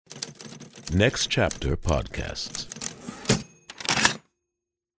Next Chapter Podcasts.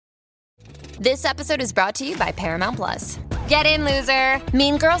 This episode is brought to you by Paramount Plus. Get in, loser!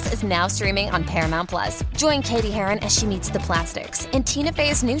 Mean Girls is now streaming on Paramount Plus. Join Katie Heron as she meets the plastics in Tina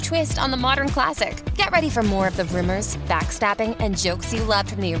Fey's new twist on the modern classic. Get ready for more of the rumors, backstabbing, and jokes you loved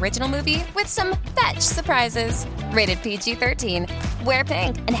from the original movie with some fetch surprises. Rated PG-13. Wear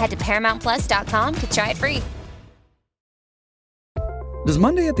pink and head to ParamountPlus.com to try it free. Does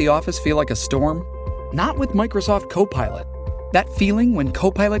Monday at the office feel like a storm? Not with Microsoft Copilot. That feeling when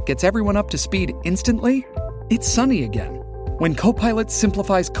Copilot gets everyone up to speed instantly? It's sunny again. When Copilot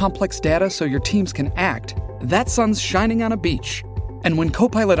simplifies complex data so your teams can act, that sun's shining on a beach. And when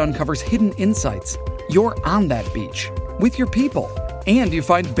Copilot uncovers hidden insights, you're on that beach with your people, and you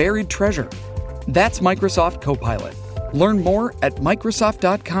find buried treasure. That's Microsoft Copilot. Learn more at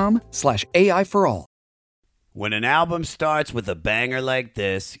Microsoft.com/AI for all. When an album starts with a banger like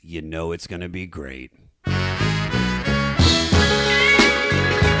this, you know it's going to be great.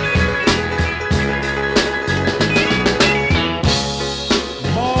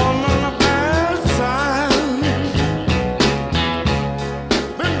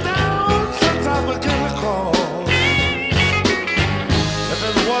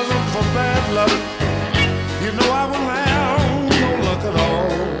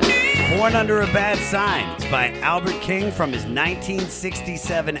 Born Under a Bad Sign. It's by Albert King from his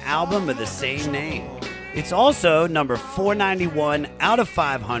 1967 album of the same name. It's also number 491 out of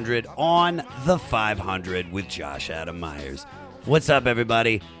 500 on the 500 with Josh Adam Myers. What's up,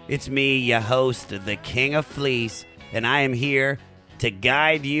 everybody? It's me, your host, the King of Fleece, and I am here to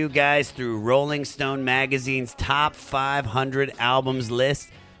guide you guys through Rolling Stone magazine's top 500 albums list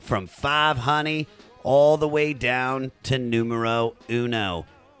from 5 Honey all the way down to numero uno.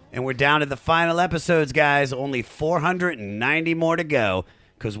 And we're down to the final episodes, guys. Only 490 more to go,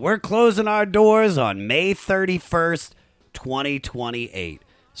 because we're closing our doors on May 31st, 2028.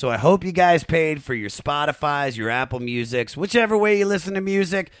 So I hope you guys paid for your Spotifys, your Apple Musics, whichever way you listen to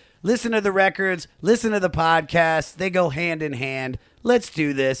music. Listen to the records, listen to the podcasts. They go hand in hand. Let's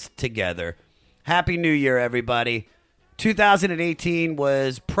do this together. Happy New Year, everybody. 2018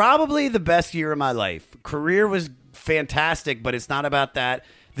 was probably the best year of my life. Career was fantastic, but it's not about that.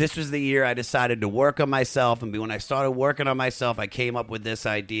 This was the year I decided to work on myself, and when I started working on myself, I came up with this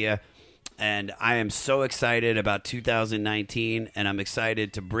idea, and I am so excited about 2019, and I'm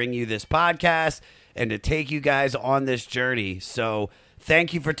excited to bring you this podcast and to take you guys on this journey. So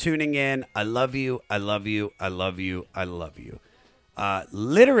thank you for tuning in. I love you. I love you. I love you. I love you.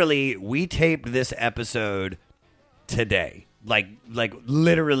 Literally, we taped this episode today, like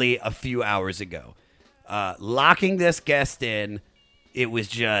literally a few hours ago. Locking this guest in. It was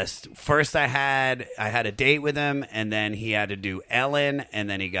just, first I had a date with him, and then he had to do Ellen, and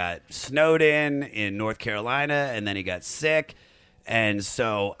then he got snowed in North Carolina, and then he got sick. And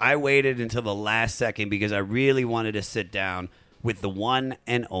so I waited until the last second because I really wanted to sit down with the one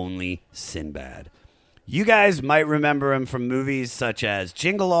and only Sinbad. You guys might remember him from movies such as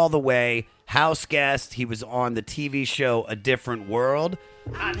Jingle All the Way, House Guest. He was on the TV show A Different World.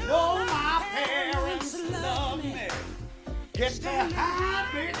 I know my parents love me. Get to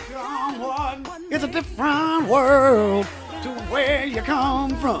have become one. It's a different world to where you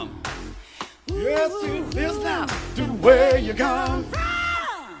come from. Yes, it is now to where you come from.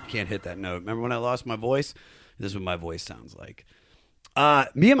 I can't hit that note. Remember when I lost my voice? This is what my voice sounds like.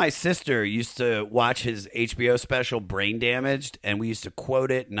 Me and my sister used to watch his HBO special Brain Damaged, and we used to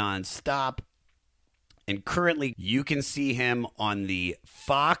quote it nonstop. And currently, you can see him on the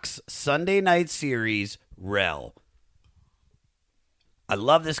Fox Sunday night series, Rel. I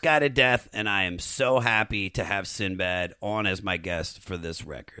love this guy to death, and I am so happy to have Sinbad on as my guest for this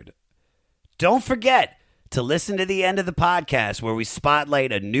record. Don't forget to listen to the end of the podcast where we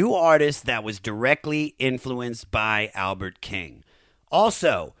spotlight a new artist that was directly influenced by Albert King.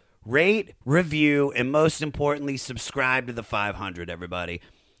 Also, rate, review, and most importantly, subscribe to the 500, everybody.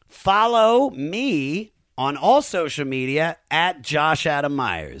 Follow me on all social media at Josh Adam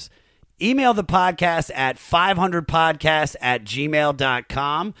Myers. Email the podcast at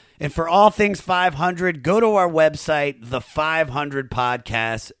 500podcast@gmail.com. And for all things 500, go to our website,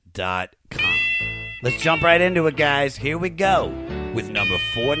 the500podcast.com. Let's jump right into it, guys. Here we go with number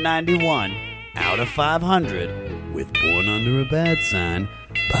 491 out of 500 with Born Under a Bad Sign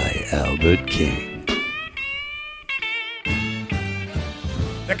by Albert King.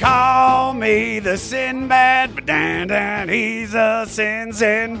 They call me the Sinbad, but dan he's a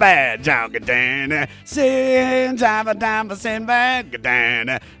Sinbad. Sin, Sinbad, dan.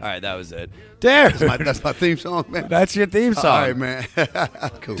 All right, that was it. Dude. That's my theme song, man. That's your theme song. All right, man.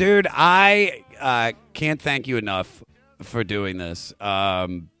 Cool. Dude, I can't thank you enough for doing this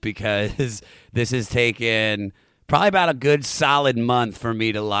because this has taken probably about a good solid month for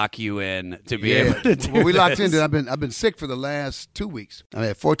me to lock you in to be able to do Well, we locked this. in. I've been sick for the last 2 weeks. I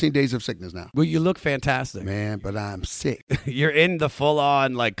had 14 days of sickness now. Well, you look fantastic. Man, but I'm sick. You're in the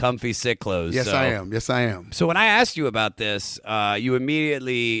full-on, like, comfy sick clothes. Yes, so. I am. Yes, I am. So when I asked you about this, you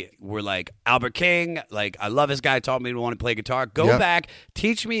immediately were like, Albert King, like, I love this guy, taught me to want to play guitar. Go back,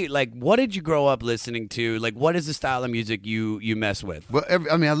 teach me, like, what did you grow up listening to? Like, what is the style of music you mess with? Well,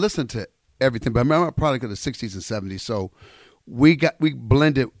 I listened to everything, but I remember a product of the 60s and 70s, so we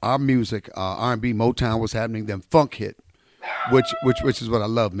blended our music, R&B, Motown was happening, then funk hit, which is what I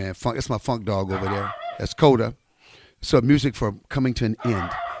love, man. Funk, that's my funk dog over there. That's Coda. So music for coming to an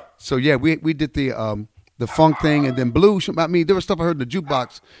end. So yeah, we did the funk thing, and then blues. I mean, there was stuff I heard in the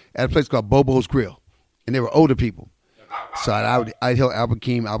jukebox at a place called Bobo's Grill, and they were older people. So I'd hear Albert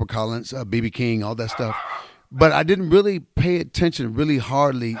King, Albert Collins, B.B. King, all that stuff. But I didn't really pay attention really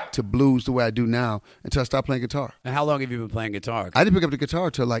hardly to blues the way I do now until I started playing guitar. And how long have you been playing guitar? I didn't pick up the guitar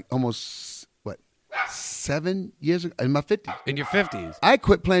until like almost, 7 years ago, in my 50s. In your 50s? I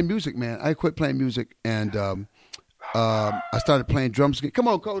quit playing music, man. I quit playing music, and I started playing drums again. Come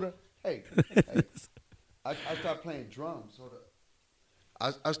on, Coda. Hey. I started playing drums.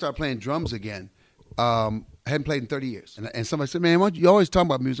 I started playing drums again. I hadn't played in 30 years. And somebody said, man, you always talk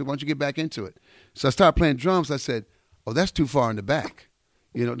about music. Why don't you get back into it? So I started playing drums. I said, oh, that's too far in the back.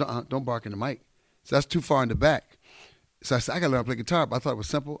 Don't bark in the mic. So that's too far in the back. So I said, I got to learn how to play guitar. But I thought it was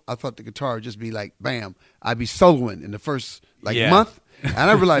simple. I thought the guitar would just be like, bam. I'd be soloing in the first month. And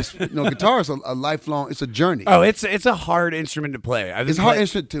I realized, guitar is a lifelong, it's a journey. Oh, it's a hard instrument to play. It's a hard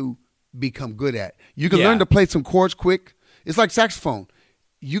instrument to become good at. You can learn to play some chords quick. It's like saxophone.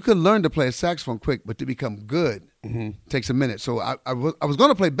 You can learn to play a saxophone quick, but to become good takes a minute. So I was going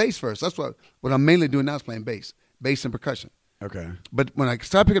to play bass first. That's what I'm mainly doing now is playing bass and percussion. Okay. But when I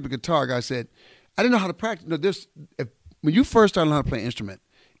started picking up the guitar, guy said, I didn't know how to practice. When you first start learning how to play an instrument,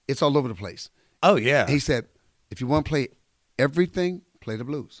 it's all over the place. Oh, yeah. He said, if you want to play everything, play the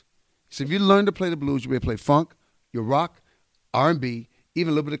blues. He said, if you learn to play the blues, you'll be able to play funk, your rock, R&B,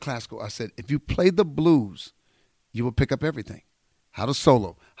 even a little bit of classical. I said, if you play the blues, you will pick up everything. How to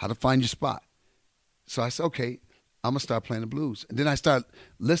solo, how to find your spot. So I said, okay, I'm going to start playing the blues. And then I started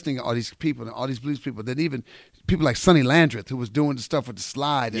listening to all these people and all these blues people. Then even people like Sonny Landreth, who was doing the stuff with the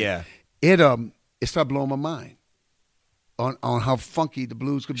slide. And it started blowing my mind on how funky the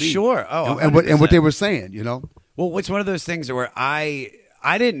blues could be. Sure. Oh, and what they were saying, Well, it's one of those things where I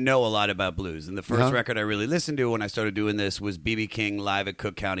didn't know a lot about blues, and the first record I really listened to when I started doing this was B.B. King live at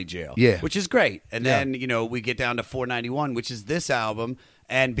Cook County Jail, which is great. And then, we get down to 491, which is this album,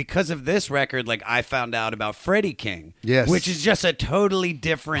 and because of this record, like, I found out about Freddie King, which is just a totally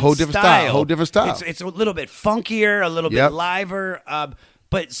different style. Whole different style. It's a little bit funkier, a little bit liver,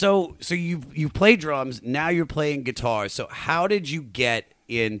 but so you play drums, now you're playing guitar. So how did you get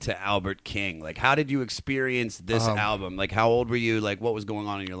into Albert King? Like, how did you experience this album? Like, how old were you? Like, what was going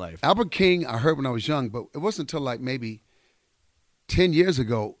on in your life? Albert King, I heard when I was young, but it wasn't until like maybe 10 years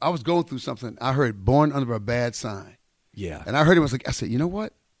ago, I was going through something. I heard Born Under a Bad Sign. Yeah. And I heard it, I said, you know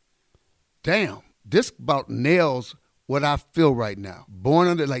what? Damn, this about nails what I feel right now. Born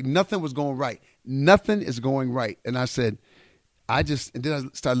Under, like nothing was going right. Nothing is going right. And I said, and then I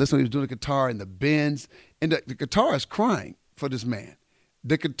started listening. He was doing the guitar and the bends. And the guitar is crying for this man.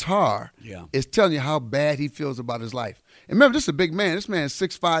 The guitar is telling you how bad he feels about his life. And remember, this is a big man. This man is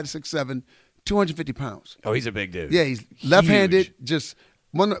 6'5", 6'7", 250 pounds. Oh, he's a big dude. Yeah, he's left-handed,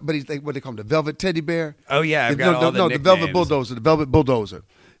 but he's like what they call him, the Velvet Teddy Bear. Oh, yeah, I've got all the nicknames. The Velvet Bulldozer.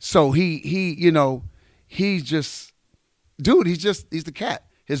 So he's just, dude, he's the cat.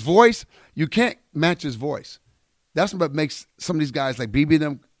 His voice, you can't match his voice. That's what makes some of these guys like BB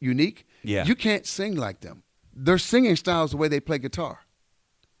them unique. Yeah. You can't sing like them. Their singing style is the way they play guitar.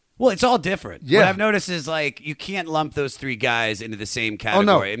 Well, it's all different. Yeah. What I've noticed is, like, you can't lump those three guys into the same category.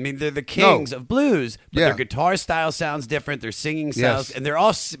 Oh, no. I mean, they're the kings of blues, but Yeah. their guitar style sounds different, their singing styles, and they're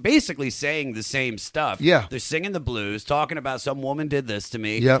all basically saying the same stuff. Yeah. They're singing the blues, talking about some woman did this to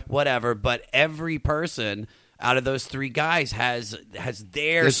me, Yep. whatever, but every person out of those three guys has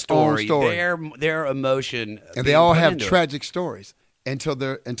their Its own story, story. their emotion. And they all have tragic stories until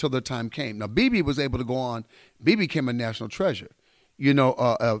their time came. Now, BB was able to go on. BB became a national treasure.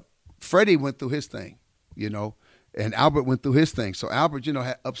 Freddie went through his thing, and Albert went through his thing. So Albert,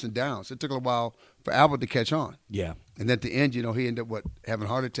 had ups and downs. It took a while for Albert to catch on. Yeah. And at the end, he ended up having a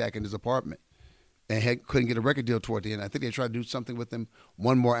heart attack in his apartment and couldn't get a record deal toward the end. I think they tried to do something with him,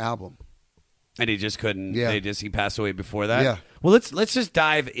 one more album. And he just couldn't. Yeah. He passed away before that. Yeah. Well, let's just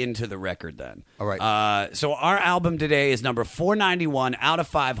dive into the record then. All right. So our album today is number 491 out of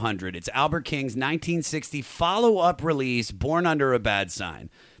 500. It's Albert King's 1960 follow-up release, Born Under a Bad Sign.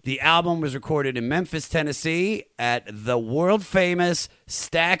 The album was recorded in Memphis, Tennessee, at the world-famous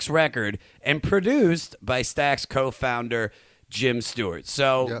Stax Record, and produced by Stax co-founder Jim Stewart.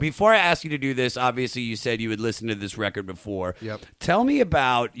 So before I ask you to do this, obviously you said you had listened to this record before. Yep. Tell me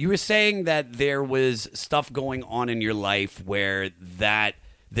about, you were saying that there was stuff going on in your life where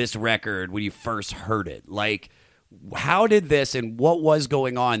this record, when you first heard it, like how did this and what was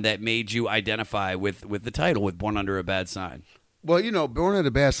going on that made you identify with the title, with Born Under a Bad Sign? Well, Born Under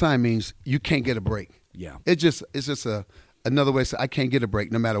a Bad Sign means you can't get a break. Yeah. It's just another way to say I can't get a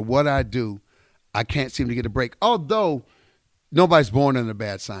break. No matter what I do, I can't seem to get a break. Although nobody's born under a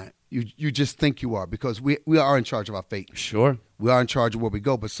bad sign. You just think you are, because we are in charge of our fate. Sure. We are in charge of where we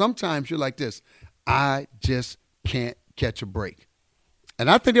go. But sometimes you're like this. I just can't catch a break. And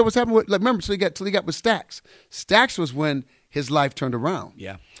I think that was happening with, remember, till he got with Stax. Stax was when his life turned around.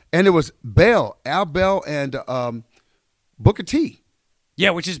 Yeah. And it was Al Bell, and Booker T. Yeah,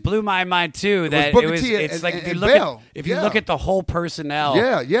 which just blew my mind too. It's like if you look at the whole personnel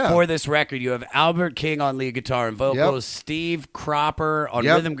for this record, you have Albert King on lead guitar and vocals, Steve Cropper on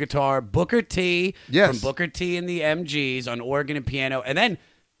rhythm guitar, Booker T from Booker T and the MGs on organ and piano, and then,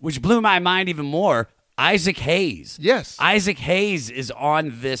 which blew my mind even more, Isaac Hayes. Yes. Isaac Hayes is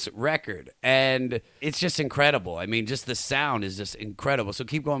on this record, and it's just incredible. I mean, just the sound is just incredible. So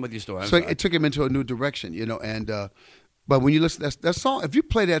keep going with your story. It took him into a new direction, and but when you listen to that song, if you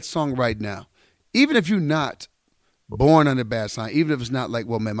play that song right now, even if you're not born under a bad sign, even if it's not like,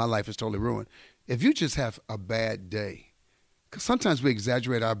 well, man, my life is totally ruined. If you just have a bad day, because sometimes we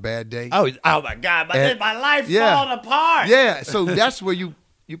exaggerate our bad day. Oh my God, my life's falling apart. Yeah, so that's where you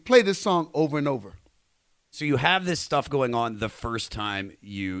play this song over and over. So you have this stuff going on the first time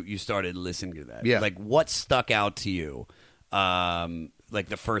you started listening to that. Yeah. Like, what stuck out to you, like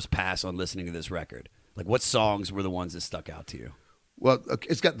the first pass on listening to this record? Like, what songs were the ones that stuck out to you? Well,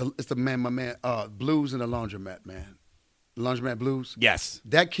 it's my man, Blues and the Laundromat, man. The Laundromat Blues. Yes.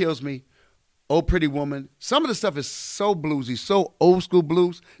 That kills me. Oh, Pretty Woman. Some of the stuff is so bluesy, so old school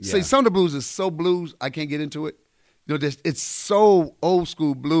blues. Yeah. See, some of the blues is so blues, I can't get into it. It's so old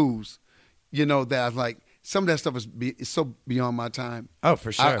school blues, that I like. Some of that stuff is so beyond my time. Oh,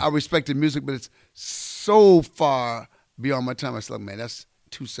 for sure. I respect the music, but it's so far beyond my time. I was like, man, that's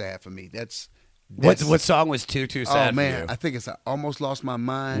too sad for me. What song was too sad for you? Oh, man, I think it's I Almost Lost My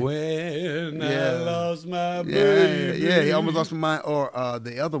Mind. When I lost my baby. Yeah, he almost lost my mind. Or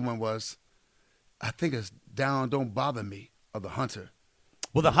the other one was, I think it's Down, Don't Bother Me, of The Hunter.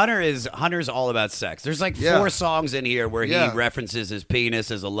 Well, the Hunter's all about sex. There's like 4 songs in here where he references his penis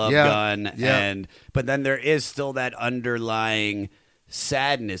as a love gun, but then there is still that underlying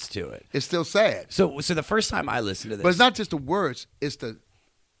sadness to it. It's still sad. So the first time I listened to this, but it's not just the words; it's the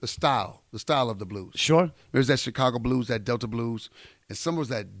style of the blues. Sure, there's that Chicago blues, that Delta blues, and some was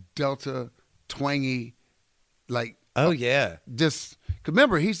that Delta twangy, like just. Cause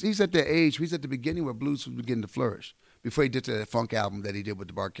remember, he's at that age. He's at the beginning where blues was beginning to flourish. Before he did that funk album that he did with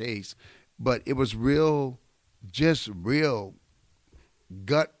the Barcades. But it was real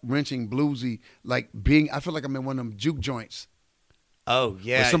gut-wrenching, bluesy, I feel like I'm in one of them juke joints. Oh,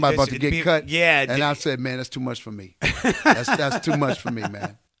 yeah. Where somebody about to get cut. Yeah. And I said, man, that's too much for me. That's too much for me,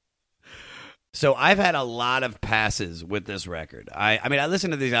 man. So I've had a lot of passes with this record. I mean, I listen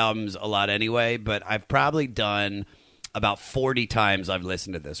to these albums a lot anyway, but I've probably done about 40 times I've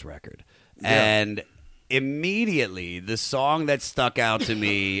listened to this record. Yeah. And immediately, the song that stuck out to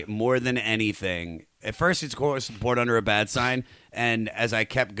me more than anything, at first it's, of course, Born Under a Bad Sign, and as I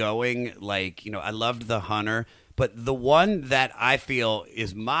kept going, I loved The Hunter, but the one that I feel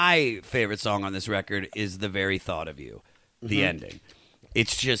is my favorite song on this record is The Very Thought of You, the ending.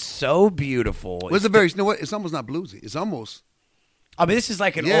 It's just so beautiful. It's almost not bluesy. It's almost... I mean, this is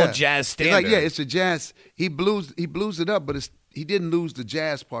like an old jazz standard. It's a jazz. He blues it up, but he didn't lose the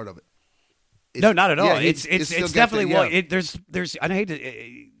jazz part of it. No, not at all. Yeah, it's definitely there's. I hate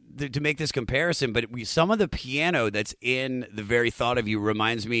to make this comparison, but some of the piano that's in The Very Thought of You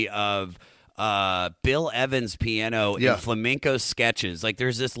reminds me of Bill Evans' piano in flamenco sketches. Like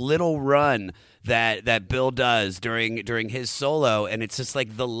there's this little run that Bill does during his solo, and it's just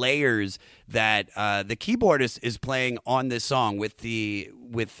like the layers that the keyboardist is playing on this song with the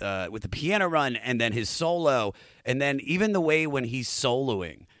piano run, and then his solo, and then even the way when he's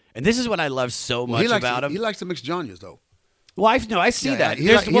soloing. And this is what I love so much about him. He likes to mix genres, though. Well, I see that.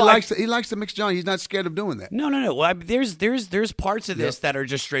 He likes to mix genre. He's not scared of doing that. No. Well, there's parts of this that are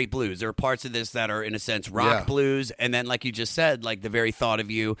just straight blues. There are parts of this that are, in a sense, rock blues, and then, like you just said, like the very thought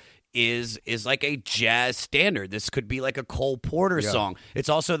of you is like a jazz standard. This could be like a Cole Porter song. It's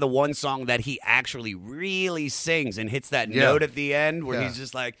also the one song that he actually really sings and hits that note at the end where he's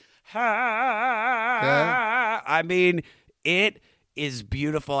just like, ha. I mean, it is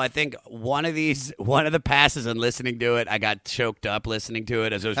beautiful. I think one of the passes and listening to it, I got choked up listening to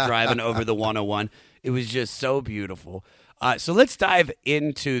it as I was driving over the 101. It was just so beautiful. So let's dive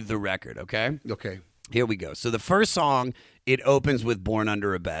into the record, okay? Okay. Here we go. So the first song, it opens with Born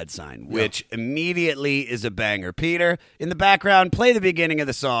Under a Bad Sign, which immediately is a banger. Peter, in the background, play the beginning of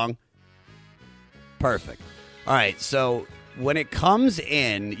the song. Perfect. All right, so when it comes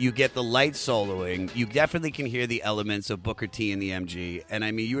in, you get the light soloing. You definitely can hear the elements of Booker T and the MG. And,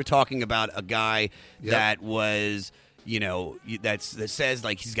 I mean, you were talking about a guy that was, that says,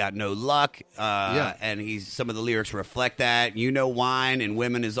 like, he's got no luck. And some of the lyrics reflect that. Wine and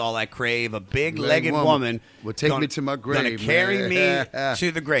women is all I crave. A big-legged woman will take me to my grave. Going to carry me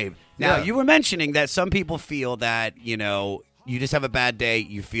to the grave. Now, you were mentioning that some people feel that, you just have a bad day.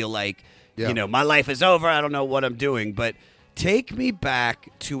 You feel like, my life is over. I don't know what I'm doing. But take me back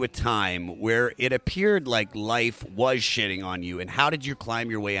to a time where it appeared like life was shitting on you, and how did you climb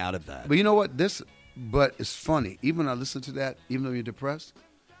your way out of that? But you know what? But it's funny. Even when I listen to that, even though you're depressed,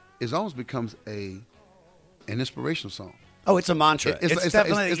 it almost becomes an inspirational song. Oh, it's a mantra. It's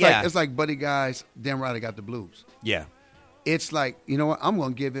definitely it's like Buddy Guy's "Damn Right I Got the Blues." Yeah, it's like, you know what? I'm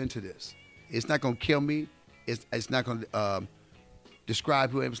going to give in to this. It's not going to kill me. It's not going to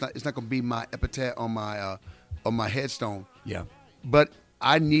describe who I am. It's not going to be my epitaph on my headstone. Yeah. But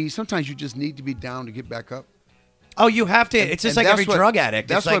sometimes you just need to be down to get back up. Oh, you have to. It's just like every drug addict.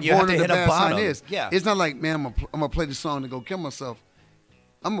 That's it's like what you have Born to Under hit a a Bad bottom. Sign is. Yeah. It's not like, man, I'm going to play the song to go kill myself.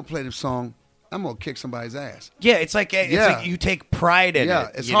 I'm going to play the song. I'm going to kick somebody's ass. Yeah, it's like you take pride in it. Yeah,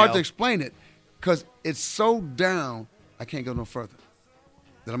 it's hard to explain it because it's so down, I can't go no further.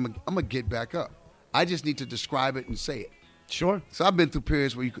 That I'm going to get back up. I just need to describe it and say it. Sure. So I've been through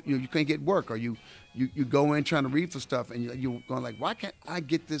periods where you can't get work, or you go in trying to read for stuff, and you're going like, why can't I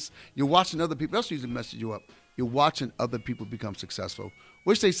get this? You're watching other people. That's usually messing you up. You're watching other people become successful,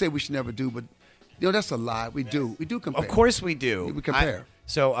 which they say we should never do, but that's a lie. We do. We do compare. Of course we do. We compare.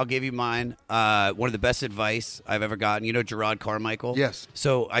 So I'll give you mine. One of the best advice I've ever gotten. You know Gerard Carmichael? Yes.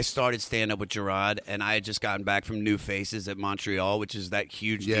 So I started stand-up with Gerard, and I had just gotten back from New Faces at Montreal, which is that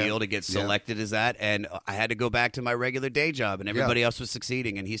huge deal to get selected as that. And I had to go back to my regular day job, and everybody else was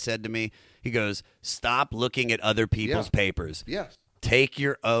succeeding. And he said to me, he goes, stop looking at other people's papers. Yes. Take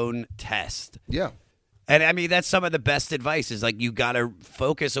your own test. Yeah. And I mean, that's some of the best advice is like, you got to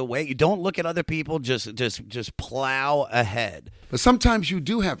focus away. You don't look at other people, just plow ahead. But sometimes you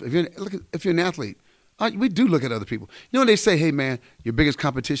do have, if you're an athlete, we do look at other people. You know, they say, hey, man, your biggest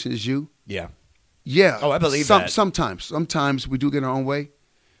competition is you. Yeah. Yeah. Oh, I believe that. Sometimes we do get our own way.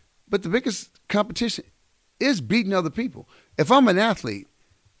 But the biggest competition is beating other people. If I'm an athlete,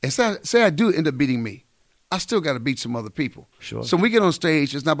 and say I do end up beating me, I still got to beat some other people. Sure. So when we get on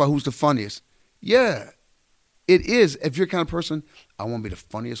stage, it's not about who's the funniest. Yeah, it is. If you're the kind of person, I want to be the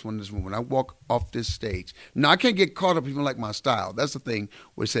funniest one in this room. When I walk off this stage, now I can't get caught up even like my style. That's the thing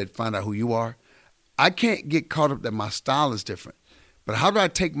where it said, find out who you are. I can't get caught up that my style is different. But how do I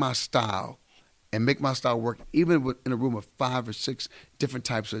take my style and make my style work even in a room of 5 or 6 different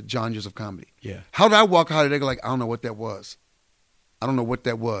types of genres of comedy? Yeah. How do I walk out of there go like, I don't know what that was. I don't know what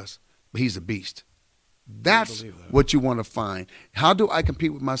that was, but he's a beast. That's what you want to find. How do I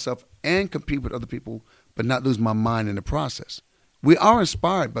compete with myself and compete with other people, but not lose my mind in the process? We are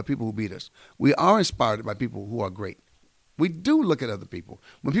inspired by people who beat us. We are inspired by people who are great. We do look at other people.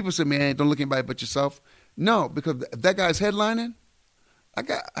 When people say, man, don't look at anybody but yourself, no, because if that guy's headlining, I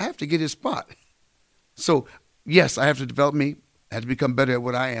have to get his spot. So, yes, I have to develop me. I have to become better at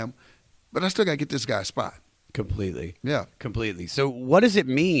what I am, but I still got to get this guy's spot. Completely. Yeah. Completely. So what does it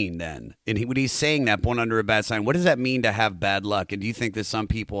mean then? And when he's saying that, born under a bad sign, what does that mean to have bad luck? And do you think that some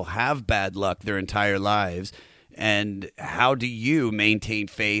people have bad luck their entire lives? And how do you maintain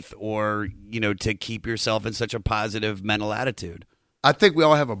faith or, to keep yourself in such a positive mental attitude? I think we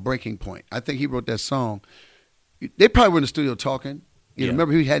all have a breaking point. I think he wrote that song. They probably were in the studio talking.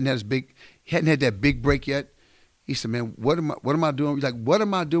 Remember he hadn't had that big break yet. He said, man, what am I doing? He's like, what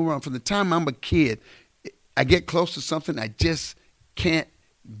am I doing wrong? From the time I'm a kid, I get close to something, I just can't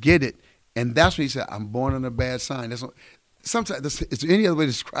get it. And that's when he said, I'm born on a bad sign. That's what, sometimes it's any other way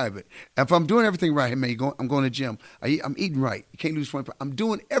to describe it. If I'm doing everything right, hey man, I'm going to the gym. I'm eating right. You can't lose 20 pounds. I'm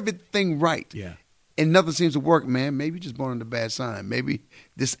doing everything right. Yeah. and nothing seems to work, man, maybe you're just born on a bad sign. Maybe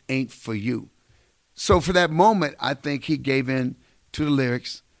this ain't for you. So for that moment, I think he gave in to the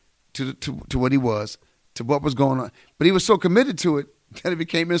lyrics, to what he was, to what was going on. But he was so committed to it that it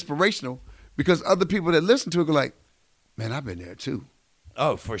became inspirational because other people that listened to it were like, man, I've been there too.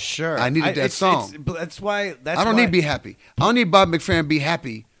 Oh, for sure. I needed that song. That's why. I don't need to be happy. I don't need Bob McFerrin be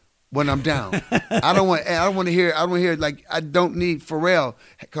happy when I'm down. I don't want to hear like I don't need Pharrell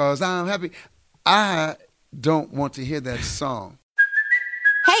because I'm happy. I don't want to hear that song.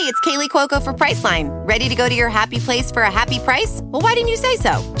 Hey, it's Kaylee Cuoco for Priceline. Ready to go to your happy place for a happy price? Well, why didn't you say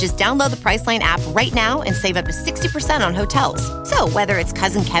so? Just download the Priceline app right now and save up to 60% on hotels. So whether it's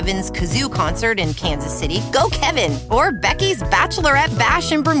Cousin Kevin's Kazoo Concert in Kansas City, go Kevin, or Becky's Bachelorette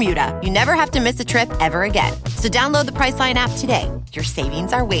Bash in Bermuda, you never have to miss a trip ever again. So download the Priceline app today. Your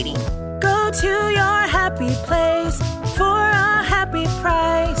savings are waiting. Go to your happy place for a happy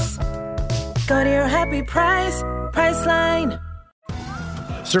price. Go to your happy price, Priceline.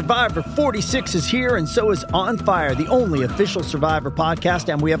 Survivor 46 is here, and so is On Fire, the only official Survivor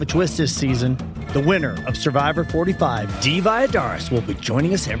podcast, and we have a twist this season. The winner of Survivor 45, Dee Valladares, will be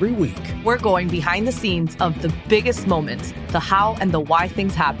joining us every week. We're going behind the scenes of the biggest moments, the how and the why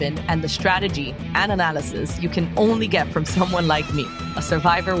things happen, and the strategy and analysis you can only get from someone like me, a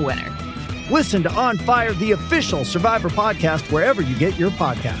Survivor winner. Listen to On Fire, the official Survivor podcast, wherever you get your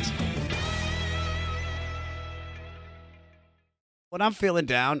podcast. When I'm feeling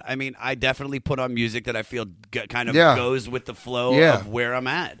down, I mean, I definitely put on music that I feel kind of goes with the flow of where I'm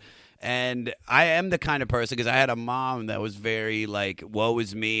at. And I am the kind of person, because I had a mom that was very like, woe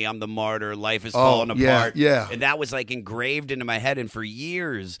is me, I'm the martyr, life is falling apart. Yeah. And that was like engraved into my head. And for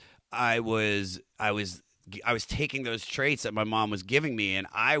years, I was taking those traits that my mom was giving me, and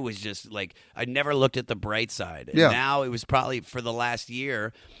I was just like, I never looked at the bright side. And now it was probably for the last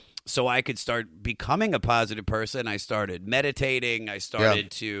year, so I could start becoming a positive person. I started meditating. I started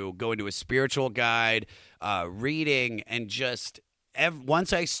to go into a spiritual guide, reading, and just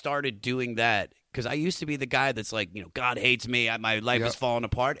once I started doing that, because I used to be the guy that's like, God hates me. My life is falling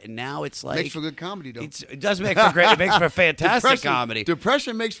apart. And now it's like... Makes for good comedy, though. It does make for great... It makes for fantastic comedy.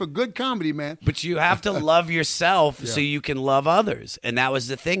 Depression makes for good comedy, man. But you have to love yourself so you can love others. And that was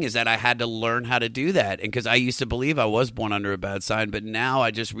the thing, is that I had to learn how to do that. And because I used to believe I was born under a bad sign, but now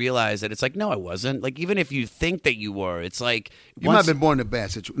I just realized that it's like, no, I wasn't. Like, even if you think that you were, it's like... You might have been born in a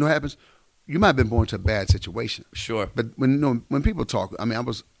bad situation. You know what happens? You might have been born to a bad situation. Sure. But when people talk, I mean, I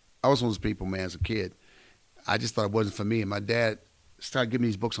was one of those people, man, as a kid. I just thought it wasn't for me. And my dad started giving me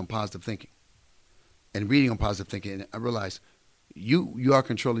these books on positive thinking and reading on positive thinking. And I realized you are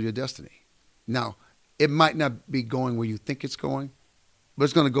control of your destiny. Now, it might not be going where you think it's going, but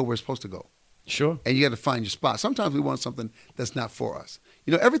it's going to go where it's supposed to go. Sure. And you got to find your spot. Sometimes we want something that's not for us.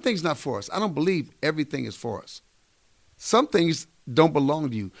 Everything's not for us. I don't believe everything is for us. Some things don't belong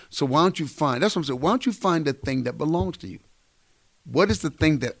to you. So why don't you find, that's what I'm saying, why don't you find the thing that belongs to you? What is the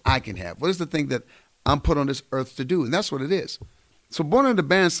thing that I can have? What is the thing that I'm put on this earth to do? And that's what it is. So born on the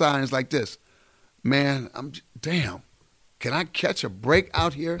band sign is like this. Man, damn, can I catch a break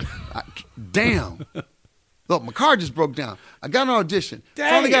out here? Damn. Look, my car just broke down. I got an audition.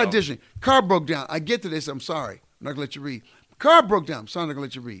 Finally got an audition. Car broke down. I get to this. I'm sorry. I'm not going to let you read. Car broke down. So I'm not going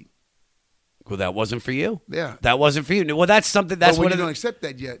to let you read. Well, that wasn't for you. Yeah. That wasn't for you. Well, that's something that's when what you don't accept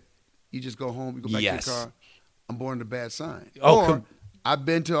that yet, you just go home, you go back to your car. I'm born to a bad sign. Oh, I've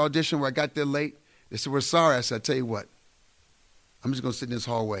been to an audition where I got there late. They said, we're sorry. I said, I'll tell you what. I'm just going to sit in this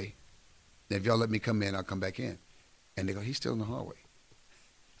hallway. And if y'all let me come in, I'll come back in. And they go, he's still in the hallway.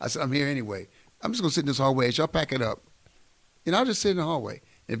 I said, I'm here anyway. I'm just going to sit in this hallway. As y'all pack it up, I'll just sit in the hallway.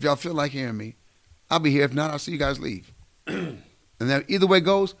 And if y'all feel like hearing me, I'll be here. If not, I'll see you guys leave. And then either way it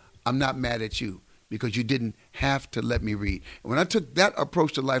goes, I'm not mad at you because you didn't have to let me read. And when I took that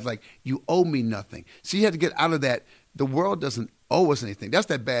approach to life, like, you owe me nothing. See, you had to get out of that. The world doesn't owe us anything. That's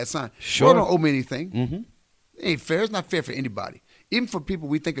that bad sign. Sure. The world don't owe me anything. Mm-hmm. It ain't fair. It's not fair for anybody. Even for people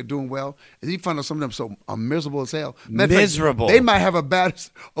we think are doing well, and you find out some of them so are miserable as hell. Miserable. They might have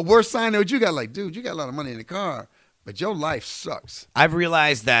a worse sign than what you got. Like, dude, you got a lot of money in the car, but your life sucks. I've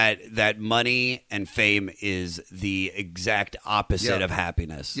realized that money and fame is the exact opposite of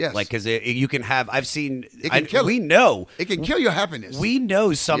happiness. Yes. Like, because you can have, I've seen, it can kill we it. know. It can kill your happiness. We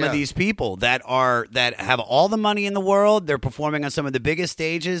know some of these people that have all the money in the world. They're performing on some of the biggest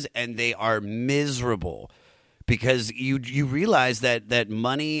stages, and they are miserable. Because you realize that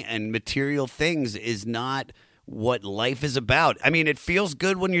money and material things is not what life is about. I mean, it feels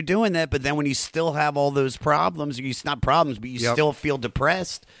good when you're doing that, but then when you still have all those problems, not problems, but you still feel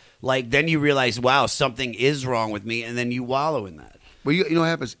depressed, like then you realize, wow, something is wrong with me, and then you wallow in that. Well, you know what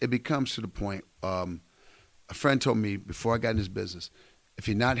happens? It becomes to the point A friend told me before I got in this business, if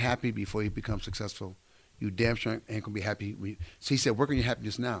you're not happy before you become successful, you damn sure ain't going to be happy. So he said, work on your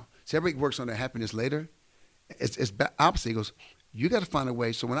happiness now. See, everybody works on their happiness later. It's opposite. He goes, you got to find a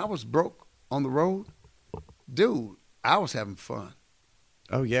way. So when I was broke on the road, dude, I was having fun.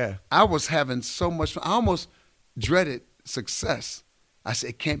 Oh, yeah. I was having so much fun. I almost dreaded success. I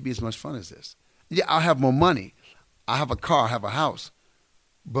said, it can't be as much fun as this. Yeah, I'll have more money. I have a car, I have a house.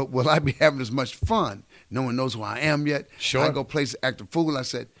 But will I be having as much fun? No one knows who I am yet. Sure. I go places, act a fool. I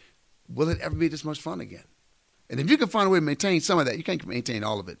said, will it ever be this much fun again? And if you can find a way to maintain some of that, you can't maintain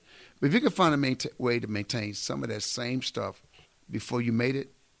all of it. But if you can find a way to maintain some of that same stuff before you made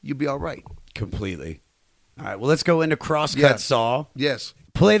it, you'll be all right. Completely. All right, well, let's go into Crosscut Saw. Yes.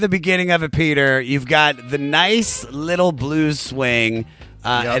 Play the beginning of it, Peter. You've got the nice little blues swing.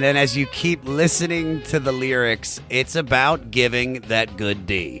 And then as you keep listening to the lyrics, it's about giving that good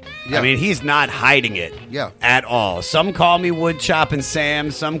D. Yeah. I mean, he's not hiding it at all. Some call me Wood Chopping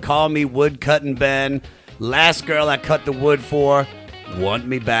Sam. Some call me Wood Cutting Ben. Last girl I cut the wood for, want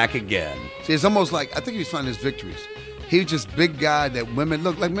me back again. See, it's almost like, I think he was finding his victories. He was just big guy that women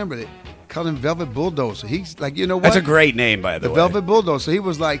look like. Remember, they called him Velvet Bulldozer. He's like, you know what? That's a great name, by the way. The Velvet Bulldozer. So he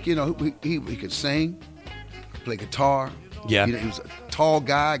was like, you know, he could sing, play guitar. Yeah. You know, he was a tall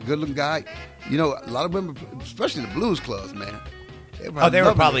guy, good-looking guy. You know, a lot of women, especially the blues clubs, man. They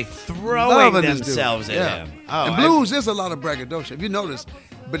were probably throwing themselves at him. Oh, and blues is a lot of braggadocio. If you notice,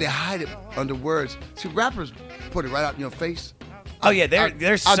 but they hide it under words. See, rappers put it right out in your face. Oh, yeah,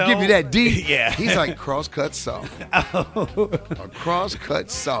 they're so... I'll give you that D. Yeah. He's like cross-cut saw. A cross-cut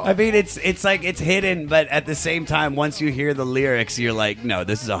saw. I mean, it's like it's hidden, but at the same time, once you hear the lyrics, you're like, no,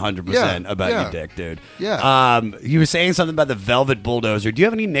 this is 100% about you, dick, dude. Yeah. You were saying something about the Velvet Bulldozer. Do you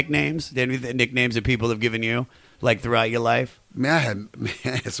have any nicknames? Any nicknames that people have given you, like, throughout your life? Man,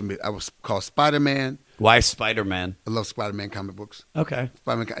 I was called Spider-Man. Why Spider-Man? I love Spider-Man comic books. Okay.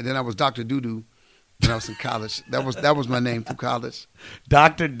 Spider-Man. And then I was Dr. Doo-Doo. When I was in college, that was my name through college.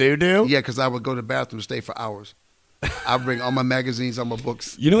 Dr. Doo-Doo? Yeah, because I would go to the bathroom and stay for hours. I bring all my magazines, all my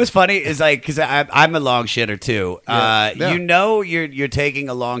books. You know what's funny is like because I'm a long shitter too. You know you're taking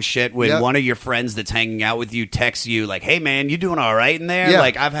a long shit when one of your friends that's hanging out with you texts you like, "Hey man, you doing all right in there?" Yeah.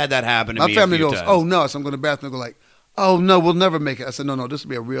 Like I've had that happen to me. My family a few goes, times. "Oh no!" So I'm going to the bathroom and go like, "Oh no, we'll never make it." I said, "No, this will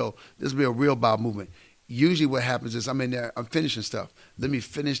be a real bowel movement." Usually, what happens is I'm in there, I'm finishing stuff. Let me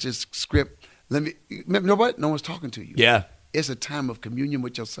finish this script. You know what? No one's talking to you. Yeah. It's a time of communion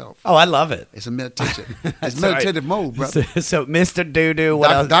with yourself. Oh, I love it. It's a meditation. It's meditative mode, brother. So Mr. Doo-Doo,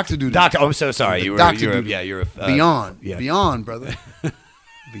 what else? Dr. Doo-Doo. Oh, I'm so sorry. You're Beyond, brother.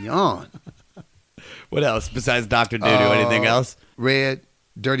 Beyond. What else besides Dr. Doo-Doo? Anything else? Red,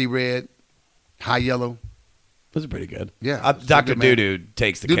 Dirty Red, High Yellow. Those are pretty good. Yeah. Dr. Doo-Doo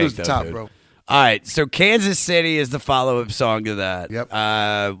takes the Doo-Doo's cake, the top, dude. bro. All right, so Kansas City is the follow-up song to that.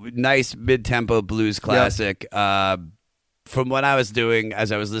 Yep. Nice mid-tempo blues classic. Yep. From what I was doing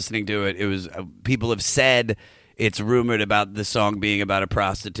as I was listening to it, it was people have said it's rumored about the song being about a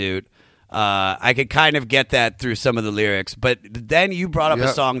prostitute. I could kind of get that through some of the lyrics, but then you brought up a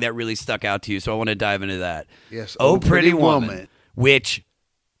song that really stuck out to you, so I want to dive into that. Yes. Oh, Pretty Woman, which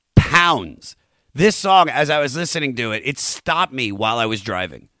pounds. This song, as I was listening to it, it stopped me while I was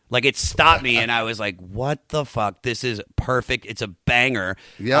driving. Like, it stopped me, and I was like, what the fuck? This is perfect. It's a banger.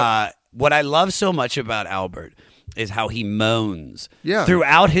 Yep. What I love so much about Albert is how he moans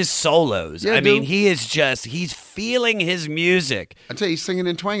throughout his solos. Yeah, I mean, he's feeling his music. I tell you, he's singing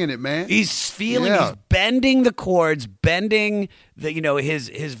and twanging it, man. He's feeling, he's bending the chords, bending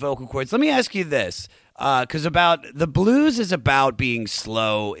his vocal cords. Let me ask you this. Because the blues is about being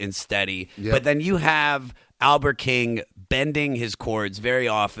slow and steady, but then you have Albert King bending his chords very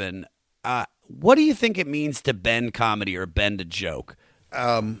often. What do you think it means to bend comedy or bend a joke?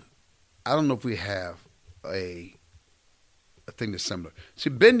 I don't know if we have a thing that's similar. See,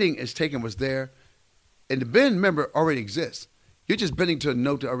 bending is taking what's there, and the bend, remember, already exists. You're just bending to a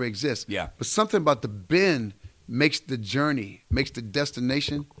note that already exists. Yeah. But something about the bend makes the journey, makes the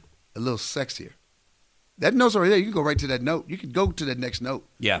destination a little sexier. That note's already there. You can go right to that note. You can go to that next note.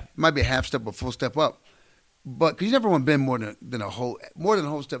 Yeah. It might be a half step or full step up. But because you never want to bend more than a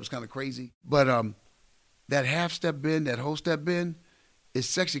whole step is kind of crazy. But that half step bend, that whole step bend is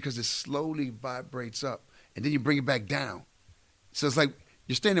sexy because it slowly vibrates up. And then you bring it back down. So it's like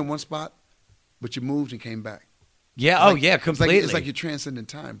you're staying in one spot, but you moved and came back. Yeah, completely. It's like you're transcending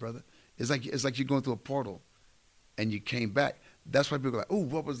time, brother. It's like you're going through a portal and you came back. That's why people are like, "Oh,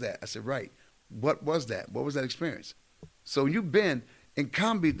 what was that?" I said, "Right. What was that? What was that experience?" So you bend. In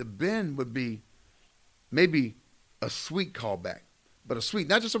comedy, the bend would be maybe a sweet callback, but a sweet,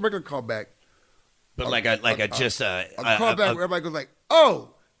 not just a regular callback, But like a callback where everybody goes like,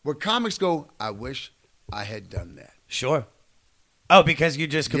 oh, where comics go, I wish I had done that. Sure. Oh, because you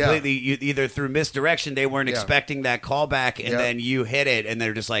just completely, you either through misdirection, they weren't expecting that callback, and then you hit it, and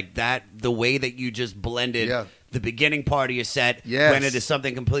they're just like, the way that you just blended the beginning part of your set, went into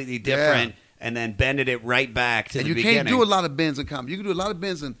something completely different, and then bended it right back to the beginning. And you can't do a lot of bends in comedy. You can do a lot of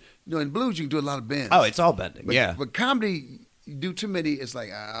bends in blues, you can do a lot of bends. Oh, it's all bending, But comedy, you do too many, it's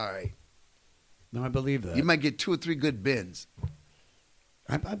like, all right. No, I believe that. You might get 2 or 3 good bends.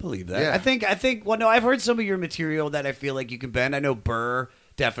 I believe that. Yeah. I think. Well, no, I've heard some of your material that I feel like you can bend. I know Burr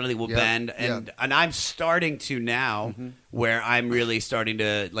definitely will bend, and I'm starting to now, where I'm really starting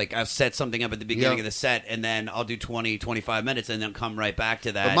to like. I've set something up at the beginning of the set, and then I'll do 20, 25 minutes, and then come right back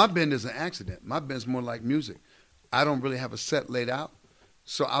to that. But my bend is an accident. My bend's more like music. I don't really have a set laid out,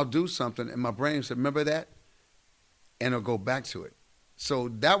 so I'll do something, and my brain said, "Remember that," and I'll go back to it. So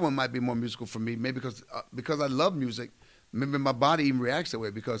that one might be more musical for me, maybe because I love music. Maybe my body even reacts that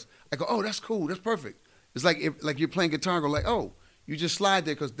way because I go, oh, that's cool, that's perfect. It's like you're playing guitar and go like, oh, you just slide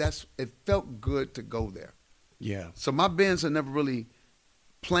there because it felt good to go there. Yeah. So my bends are never really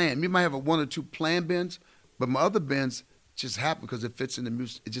planned. You might have 1 or 2 planned bends, but my other bends just happen because it fits in the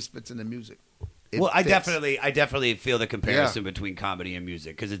music. It just fits in the music. I definitely feel the comparison between comedy and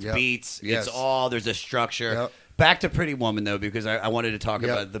music because it's beats, it's all, there's a structure. Yep. Back to Pretty Woman though, because I wanted to talk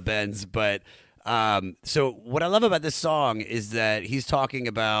about the bends, but. So what I love about this song is that he's talking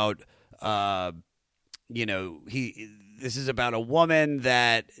about, this is about a woman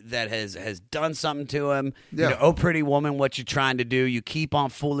that has done something to him. Yeah. Oh, pretty woman, what you trying to do? You keep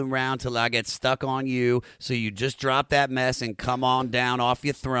on fooling around till I get stuck on you. So you just drop that mess and come on down off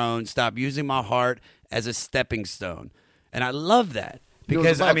your throne. Stop using my heart as a stepping stone. And I love that.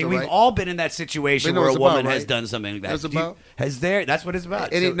 Because, we've all been in that situation where a woman has done something like that. That's what it's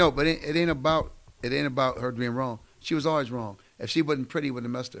about. It ain't about her being wrong. She was always wrong. If she wasn't pretty, he wouldn't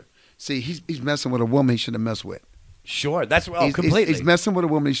have messed her. See, he's messing with a woman he shouldn't have messed with. Sure, that's completely. He's messing with a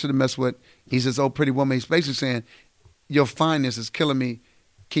woman he should have messed with. He says, oh, pretty woman. He's basically saying, your fineness is killing me.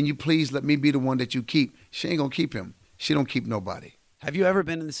 Can you please let me be the one that you keep? She ain't going to keep him. She don't keep nobody. Have you ever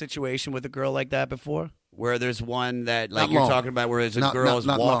been in a situation with a girl like that before? Where there's one that, like you're talking about, where there's a girl's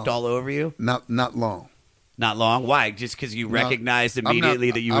walked all over you? Not long. Not long? Why? Just because you recognized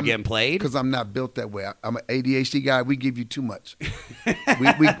immediately that you were getting played? Because I'm not built that way. I'm an ADHD guy. We give you too much.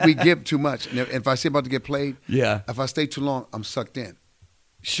 we give too much. And if I see I'm about to get played, if I stay too long, I'm sucked in.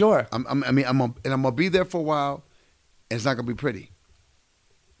 Sure. I'm going to be there for a while, and it's not going to be pretty.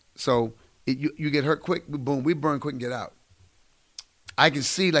 So you get hurt quick, boom, we burn quick and get out. I can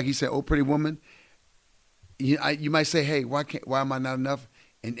see, like he said, oh, pretty woman. You might say, hey, why am I not enough?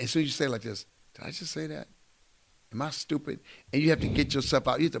 And as soon as you say like this, did I just say that? Am I stupid? And you have to get yourself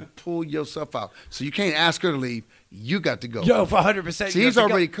out. You have to pull yourself out. So you can't ask her to leave. You got to go. Yo, for 100%. See,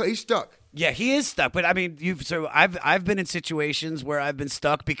 he's stuck. Yeah, he is stuck. But I mean, I've been in situations where I've been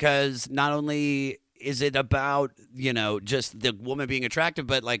stuck because not only is it about, just the woman being attractive,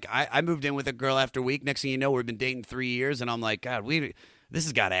 but like I moved in with a girl after a week. Next thing you know, we've been dating 3 years, and I'm like, God, this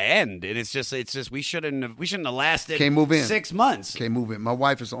has got to end. And it's just we shouldn't have lasted. Can't move in. 6 months. Can't move in. My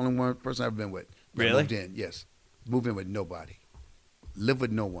wife is the only one person I've ever been with. Really? Moved in, yes. Move in with nobody. Live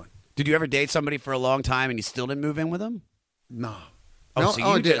with no one. Did you ever date somebody for a long time and you still didn't move in with them? No. Oh, no, so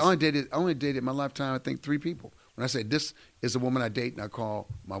I only dated in my lifetime, I think 3 people. When I say this is a woman I date and I call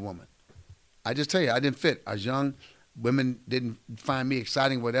my woman. I just tell you, I didn't fit. I was young. Women didn't find me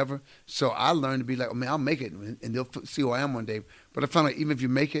exciting, whatever. So I learned to be like, oh, man, I'll make it, and they'll see who I am one day. But I found out even if you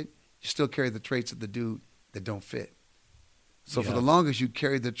make it, you still carry the traits of the dude that don't fit. So for the longest, you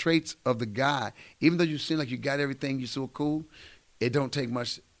carry the traits of the guy. Even though you seem like you got everything, you're so cool, it don't take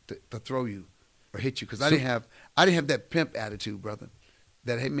much to throw you or hit you. Because I didn't have that pimp attitude, brother.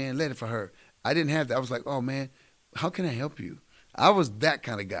 That, hey, man, let it for her. I didn't have that. I was like, oh, man, how can I help you? I was that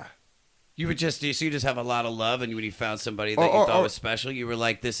kind of guy. You just have a lot of love, and when you found somebody that you thought was special, you were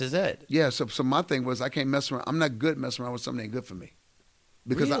like, this is it. Yeah, so my thing was I can't mess around. I'm not good messing around with something that ain't good for me.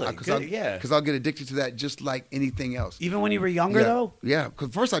 Because I'll get addicted to that just like anything else. Even when you were younger, though? Yeah, because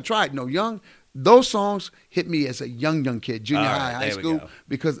first I tried. Young, those songs hit me as a young kid, junior high school,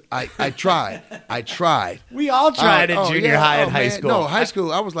 because I tried. I tried. We all tried at junior high and high school. No, high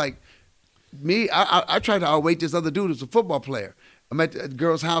school, I was like, I tried to outweight this other dude who's a football player. I'm at the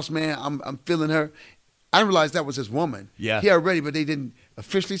girl's house, man. I'm feeling her. I didn't realize that was his woman. Yeah. He already, but they didn't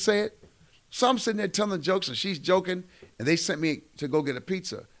officially say it. So I'm sitting there telling jokes, and she's joking, and they sent me to go get a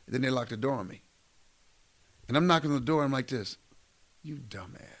pizza. And then they locked the door on me. And I'm knocking on the door, and I'm like this, you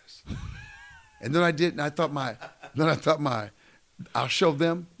dumbass. And then I did, and I thought I'll show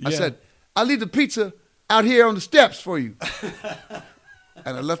them. Yeah. I said, I'll leave the pizza out here on the steps for you.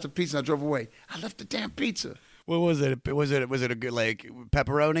 And I left the pizza and I drove away. I left the damn pizza. What was it? Was it a good, like,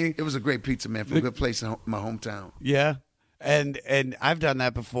 pepperoni? It was a great pizza, man, from a good place in my hometown. Yeah. And I've done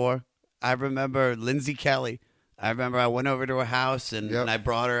that before. I remember Lindsay Kelly. I remember I went over to her house and I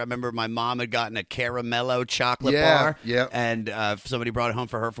brought her. I remember my mom had gotten a Caramello chocolate bar. Yeah. And somebody brought it home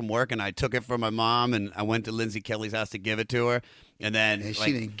for her from work, and I took it from my mom, and I went to Lindsay Kelly's house to give it to her. And then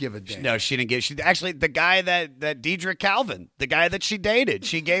she didn't give a damn. No, she didn't give. She actually, the guy that Deidre Calvin, the guy that she dated,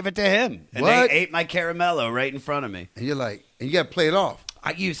 she gave it to him, and What? they ate my Caramello right in front of me. And you're like, and you got to play it off.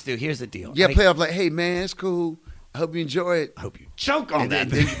 I used to. Here's the deal. You got to play it off like, hey, man, it's cool. I hope you enjoy it. I hope you choke on that.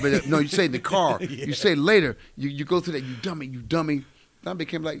 But no, you say it in the car. Yeah. You say it later. You go through that. You dummy. Then I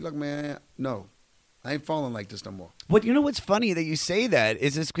became like, look, man, no. I ain't falling like this no more. Well, you know what's funny that you say that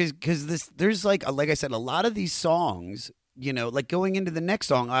is this because there's like I said, a lot of these songs, you know, like going into the next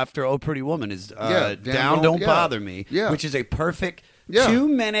song after "Oh Pretty Woman" is "Down Don't Bother Me," which is a perfect 2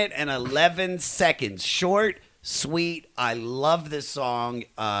 minute and 11 seconds, short, sweet. I love this song.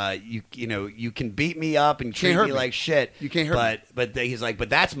 You know, you can beat me up and treat me like shit. You can't hurt me. But he's like,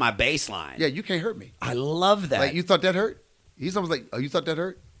 but that's my baseline. Yeah, you can't hurt me. I love that. Like, you thought that hurt? He's almost like, oh, you thought that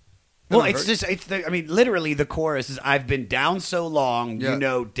hurt? Well, I mean, literally the chorus is, I've been down so long, you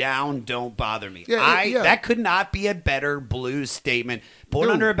know, down, don't bother me. That could not be a better blues statement. Born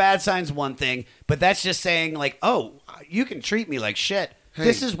Under a Bad Sign's one thing, but that's just saying, like, oh, you can treat me like shit. Hey,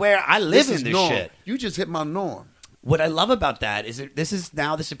 this is where I live in this shit. You just hit my norm. What I love about that is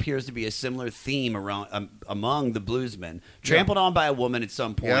this appears to be a similar theme around among the bluesmen. Trampled on by a woman at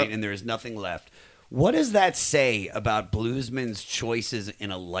some point, and there is nothing left. What does that say about bluesmen's choices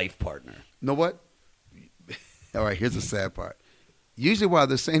in a life partner? You know what? All right, here's the sad part. Usually while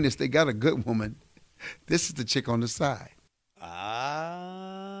they're saying this, they got a good woman. This is the chick on the side.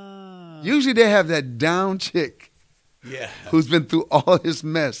 Usually they have that down chick who's been through all this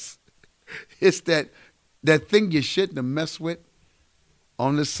mess. It's that thing you shouldn't have messed with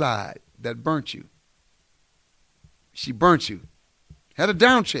on the side that burnt you. She burnt you. Had a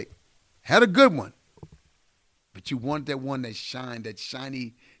down chick. Had a good one. But you want that one that shine, that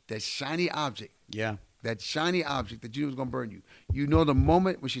shiny object. Yeah. That shiny object that you knew was going to burn you. You know the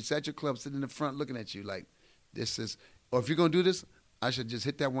moment when she's at your club, sitting in the front looking at you like, this is, or if you're going to do this, I should just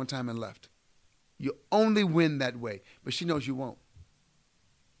hit that one time and left. You only win that way. But she knows you won't.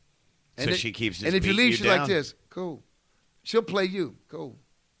 And so she keeps just and if you leave, she's down. like this, cool. She'll play you, cool.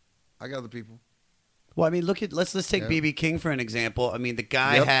 I got other people. Well, I mean, let's take B.B. King for an example. I mean, the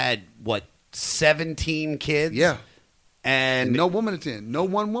guy had, 17 kids? Yeah. And no woman attend. No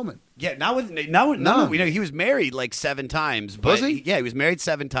one woman. Yeah, no. You know, he was married like 7 times. But was he? Yeah, he was married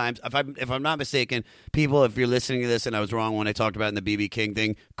 7 times. If I'm not mistaken, people, if you're listening to this and I was wrong when I talked about it in the B.B. King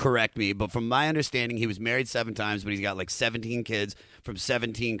thing, correct me. But from my understanding, he was married 7 times, but he's got like 17 kids from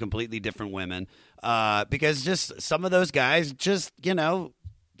 17 completely different women. Because just some of those guys just, you know,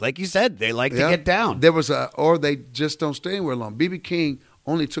 like you said, they like to get down. There was or they just don't stay anywhere long. B.B. King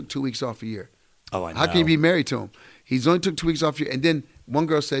only took 2 weeks off a year. Oh, I know. How can you be married to him? He's only took 2 weeks off a year. And then one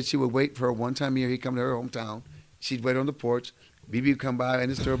girl said she would wait for her one time a year. He'd come to her hometown. She'd wait on the porch. B.B. would come by in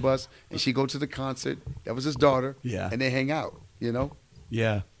his tour bus, and she'd go to the concert. That was his daughter. Yeah. And they hang out, you know?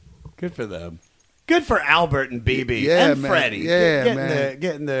 Yeah. Good for them. Good for Albert and BB and Freddie. Yeah, man.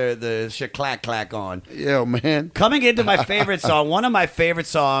 Getting the shit-clack on. Yeah, man. Coming into my favorite song, one of my favorite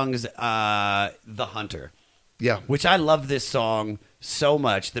songs, The Hunter. Yeah. Which I love this song so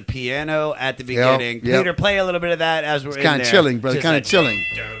much. The piano at the beginning. Peter, play a little bit of that as we're in there. It's kind of chilling, brother. Kind of chilling.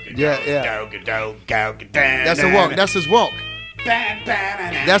 Yeah. That's a walk. That's his walk.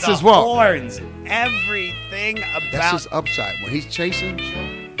 That's his walk. Horns. Everything about... That's his upside. When he's chasing...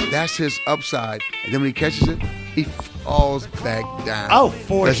 That's his upside. And then when he catches it, he falls back down. Oh,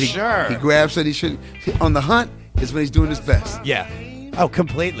 for sure. He grabs it. He should. On the hunt is when he's doing his best. Yeah. Oh,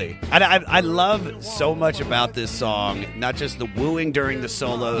 completely. I love so much about this song, not just the wooing during the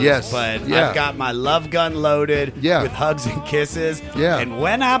solos, but I've got my love gun loaded with hugs and kisses. Yeah. And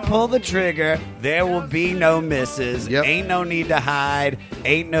when I pull the trigger, there will be no misses. Yep. Ain't no need to hide.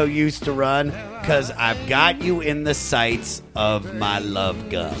 Ain't no use to run. Because I've got you in the sights of my love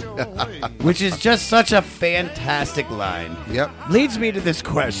gun. Which is just such a fantastic line. Yep. Leads me to this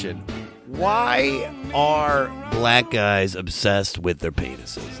question. Why are black guys obsessed with their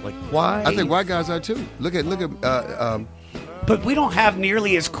penises? Like, why? I think white guys are too. Look at but we don't have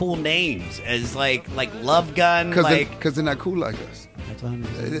nearly as cool names as like Love Gun. Because they're not cool like us.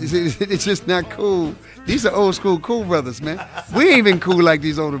 It's just not cool. These are old school cool brothers, man. We ain't even cool like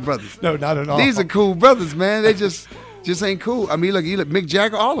these older brothers. No, not at all. These are cool brothers, man. They just ain't cool. I mean, look, you look Mick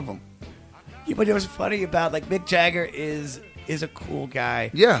Jagger, all of them. Yeah, but it was funny about like Mick Jagger is a cool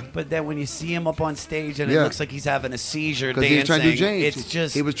guy. Yeah. But then when you see him up on stage and it Yeah. looks like he's having a seizure Because dancing, he was trying to do James. it's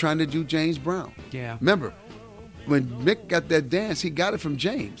just He was trying to do James Brown. Yeah. Remember, when Mick got that dance, he got it from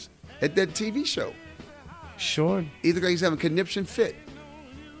James at that TV show. sure, Either he's having conniption fit.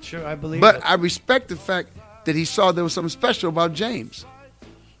 sure, I believe But it. I respect the fact that he saw there was something special about James.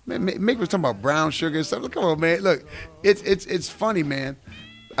 Man, Mick was talking about brown sugar and stuff. Look, come on, man. Look, it's funny, man.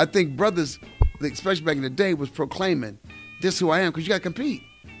 I think brothers, especially back in the day, was proclaiming, this is who I am, because you got to compete.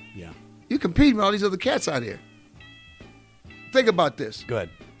 Yeah. You compete with all these other cats out here. Think about this. Good.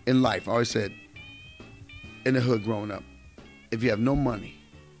 In life, I always said, in the hood growing up, if you have no money,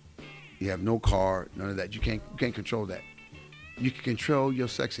 you have no car, none of that, you can't control that. You can control your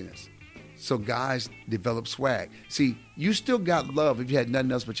sexiness. So guys develop swag. See, you still got love if you had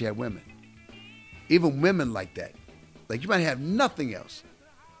nothing else but you had women. Even women like that. Like you might have nothing else,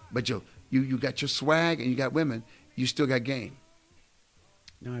 but you got your swag and you got women, you still got game.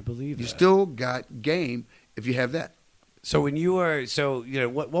 No, I believe You that. still got game if you have that. So when you were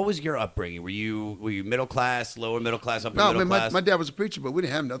what was your upbringing? Were you middle class, lower middle class, upper No, middle man, class? my dad was a preacher, but we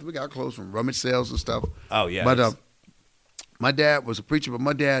didn't have nothing. We got clothes from rummage sales and stuff. Oh, yeah. But my dad was a preacher, but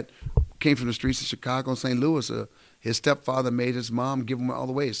my dad came from the streets of Chicago and St. Louis. His stepfather made his mom give him all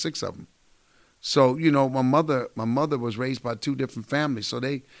the way, 6 of them. So, my mother was raised by 2 different families. So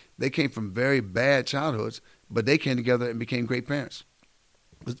they came from very bad childhoods, but they came together and became great parents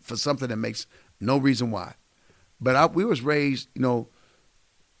for something that makes no reason why. But we was raised,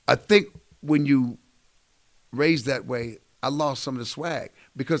 I think when you raised that way, I lost some of the swag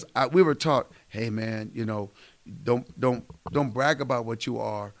because we were taught, hey man, don't brag about what you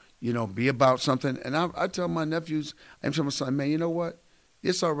are, be about something. And I tell my nephews, I tell my son, man, you know what?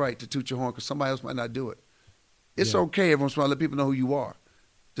 It's all right to toot your horn because somebody else might not do it. It's okay every once in a while to let people know who you are.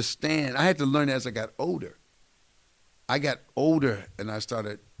 To stand. I had to learn that as I got older. I got older and I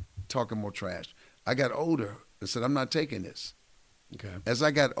started talking more trash. I got older and said, I'm not taking this. Okay. As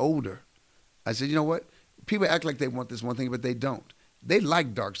I got older, I said, you know what? People act like they want this one thing, but they don't. They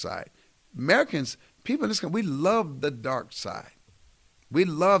like dark side. Americans, people in this country, we love the dark side. We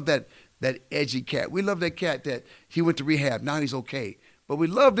love that edgy cat. We love that cat that he went to rehab. Now he's okay. But we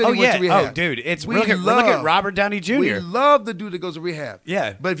love that he went to rehab. Oh, dude. Look at Robert Downey Jr. We love the dude that goes to rehab.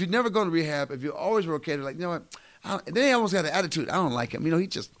 Yeah. But if you never go to rehab, if you always were okay, they're like, you know what? They almost got an attitude. I don't like him. He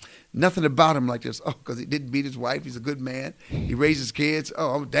just, nothing about him like this. Oh, because he didn't beat his wife. He's a good man. He raised his kids.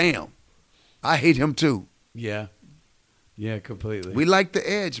 Oh, damn. I hate him too. Yeah. Yeah, completely. We like the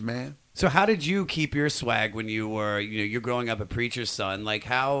edge, man. So how did you keep your swag when you were, you're growing up a preacher's son? Like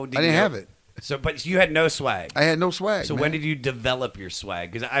how did I didn't have it. So, but you had no swag. I had no swag. So man. when did you develop your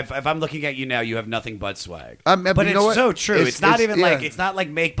swag? Because if I'm looking at you now, you have nothing but swag. But but you it's know what? so true. It's not like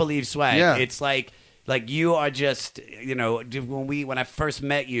make believe swag. Yeah. It's like you are just when I first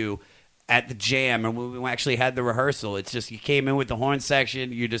met you at the jam and we actually had the rehearsal, it's just you came in with the horn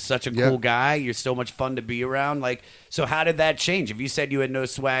section. You're just such a cool guy. You're so much fun to be around. Like, so how did that change? If you said you had no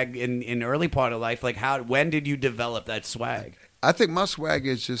swag in early part of life, like when did you develop that swag? I think my swag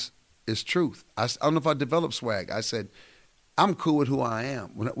is truth. I don't know if I developed swag. I said, I'm cool with who I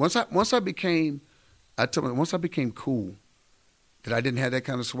am. Once I became cool, that I didn't have that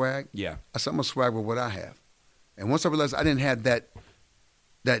kind of swag. Yeah. I said I'm gonna swag with what I have. And once I realized I didn't have that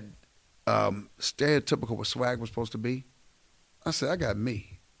stereotypical what swag was supposed to be, I said I got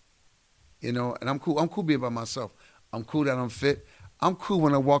me. And I'm cool. I'm cool being by myself. I'm cool that I'm fit. I'm cool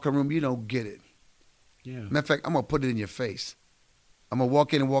when I walk in a room, you don't get it. Yeah. Matter of fact, I'm gonna put it in your face. I'm going to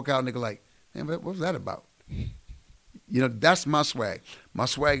walk in and walk out and they go like, man, what was that about? That's my swag. My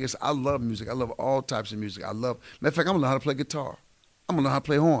swag is I love music. I love all types of music. Matter of fact, I'm going to learn how to play guitar. I'm going to learn how to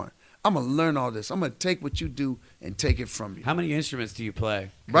play horn. I'm going to learn all this. I'm going to take what you do and take it from you. How many instruments do you play?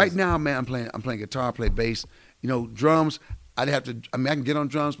 Right now, man, I'm playing guitar, I play bass. Drums, I can get on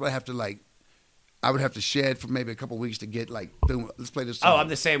drums, but I would have to shed for maybe a couple of weeks to get let's play this song. Oh, I'm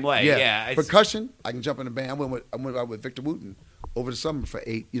the same way. Yeah. Percussion, I can jump in the band. I went out with Victor Wooten over the summer for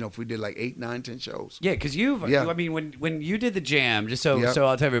 8, if we did 8, 9, 10 shows. Yeah, because I mean, when you did the jam, just so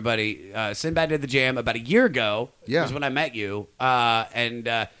I'll tell everybody, Sinbad did the jam about a year ago. Yeah. Was when I met you.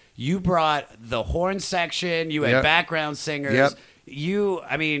 And you brought the horn section, you had background singers. Yep.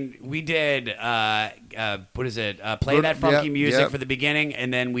 We did, what is it? Play That Funky Music for the beginning,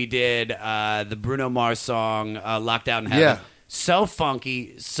 and then we did the Bruno Mars song, Locked Out in Heaven. Yeah. So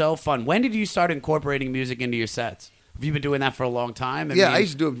funky, so fun. When did you start incorporating music into your sets? Have you been doing that for a long time? I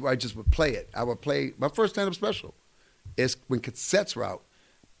used to do it before I just would play it. I would play, my first stand-up special is when cassettes were out.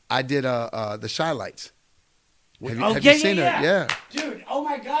 I did the Shy Lights. Have you seen her? Yeah. Dude, oh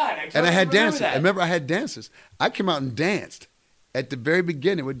my God. And I had dancers. I remember I had dancers. I came out and danced at the very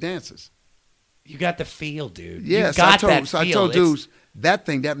beginning with dancers. You got the feel, dude. Yes, you got I told dudes,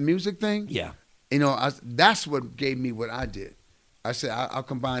 that music thing, yeah. That's what gave me what I did. I said, I'll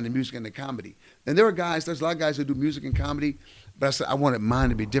combine the music and the comedy. And there's a lot of guys who do music and comedy, but I said, I wanted mine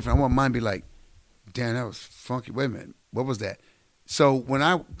to be different. I want mine to be like, damn, that was funky. Wait a minute, what was that? So when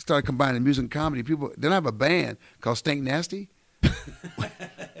I started combining music and comedy, then I have a band called Stink Nasty.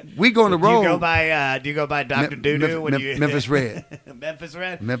 We go on the road. Do you go by Dr. Doo-Doo? Memphis Red. Memphis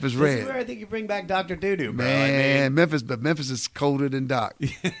Red? Memphis Red. This is where I think you bring back Dr. Doo-Doo, bro. Man, Memphis is colder than Doc.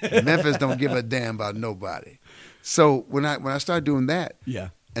 Memphis don't give a damn about nobody. So when I started doing that, yeah,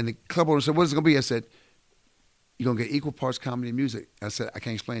 and the club owner said, what is it going to be? I said, you're going to get equal parts comedy and music. I said, I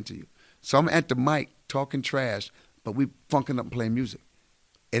can't explain it to you. So I'm at the mic talking trash, but we funking up and playing music.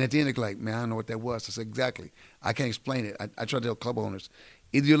 And at the end, they're like, man, I don't know what that was. I said, exactly. I can't explain it. I try to tell club owners,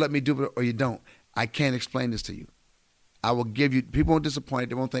 either you let me do it or you don't. I can't explain this to you. I will give you, people won't disappoint.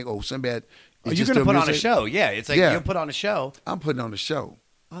 They won't think, oh, Sinbad is you're going to put on a show. Yeah, it's like you'll put on a show. I'm putting on a show.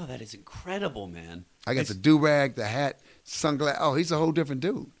 Oh, that is incredible, man. I got the do-rag, the hat, sunglasses. Oh, he's a whole different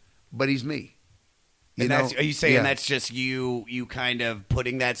dude, but he's me. Are you saying that's just you kind of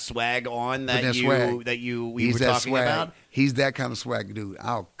putting that swag on we were talking about? He's that kind of swag dude.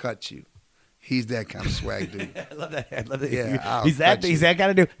 I'll cut you. He's that kind of swag dude. I love that. Yeah, he's that kind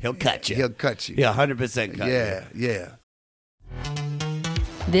of dude. He'll cut you. He'll cut you. Yeah, 100% cut you. Yeah.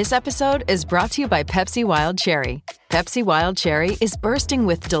 This episode is brought to you by Pepsi Wild Cherry. Pepsi Wild Cherry is bursting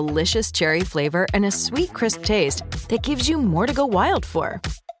with delicious cherry flavor and a sweet, crisp taste that gives you more to go wild for.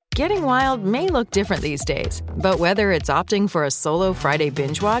 Getting wild may look different these days, but whether it's opting for a solo Friday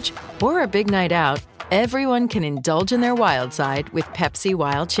binge watch or a big night out, everyone can indulge in their wild side with Pepsi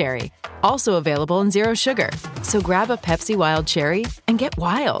Wild Cherry. Also available in Zero Sugar. So grab a Pepsi Wild Cherry and get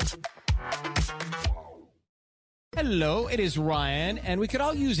wild. Hello, it is Ryan, and we could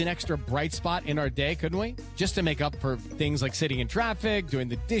all use an extra bright spot in our day, couldn't we? Just to make up for things like sitting in traffic, doing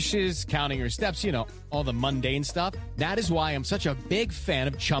the dishes, counting your steps, all the mundane stuff. That is why I'm such a big fan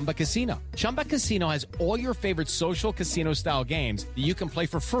of Chumba Casino. Chumba Casino has all your favorite social casino-style games that you can play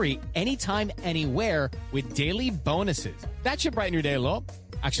for free anytime, anywhere with daily bonuses. That should brighten your day a little.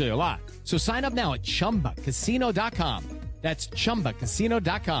 Actually, a lot. So sign up now at ChumbaCasino.com. That's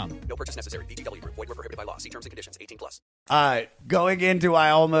ChumbaCasino.com. No purchase necessary. VGW Group. Void where prohibited by law. See terms and conditions. 18+. Going into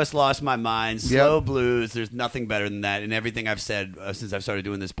I Almost Lost My Mind, slow blues, there's nothing better than that. And everything I've said since I've started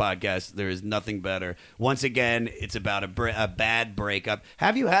doing this podcast, there is nothing better. Once again, it's about a bad breakup.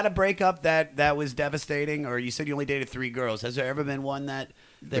 Have you had a breakup that was devastating? Or you said you only dated 3 girls. Has there ever been one that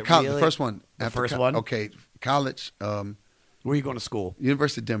the first one. The first one? Okay, college. Where are you going to school?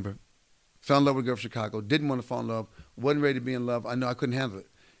 University of Denver. Fell in love with a girl from Chicago. Didn't want to fall in love. Wasn't ready to be in love. I know I couldn't handle it.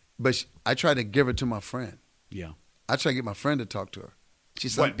 But I tried to give her to my friend. Yeah. I tried to get my friend to talk to her. She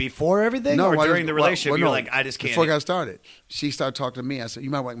said, what, before everything? No, or during the relationship? You're like, I just can't. Before I got started. She started talking to me. I said,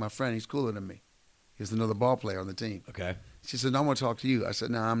 you might like my friend. He's cooler than me. He's another ball player on the team. Okay. She said, no, I want to talk to you. I said,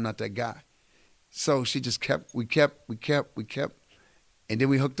 no, I'm not that guy. So she just we kept. And then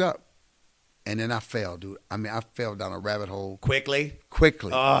we hooked up. And then I fell, dude. I mean, I fell down a rabbit hole. Quickly.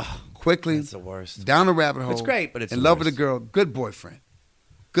 Oh, quickly. That's the worst. Down a rabbit hole. It's great, but it's in love with a girl. Good boyfriend.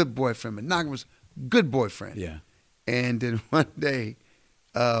 Monogamous. Good boyfriend. Yeah. And then one day,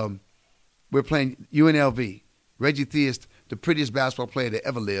 we're playing UNLV. Reggie Theus, the prettiest basketball player that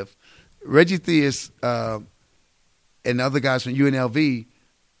ever lived. Reggie Theus and the other guys from UNLV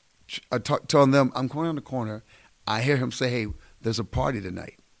are telling them, I'm going on the corner. I hear him say, hey, there's a party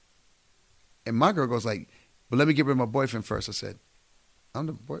tonight. And my girl goes like, but let me get rid of my boyfriend first. I said,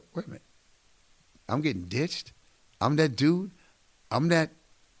 wait a minute. I'm getting ditched? I'm that dude? I'm that,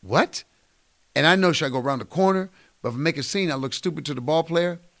 what? And I know should I go around the corner? But if I make a scene, I look stupid to the ball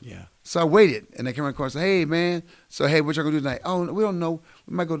player. Yeah. So I waited. And they came around the corner and said, hey, man. So, hey, what y'all going to do tonight? Oh, we don't know.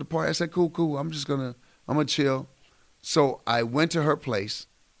 We might go to the party. I said, cool. I'm going to chill. So I went to her place,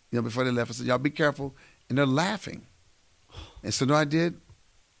 before they left. I said, y'all be careful. And they're laughing. And so, I did?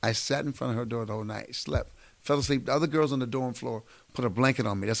 I sat in front of her door the whole night, slept, fell asleep. The other girls on the dorm floor put a blanket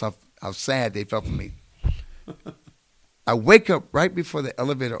on me. That's how sad they felt for me. I wake up right before the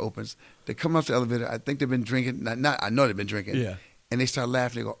elevator opens. They come up the elevator. I think they've been drinking. I know they've been drinking. Yeah. And they start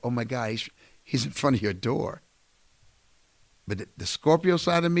laughing. They go, oh, my God, he's in front of your door. But the Scorpio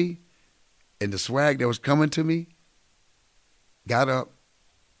side of me and the swag that was coming to me got up.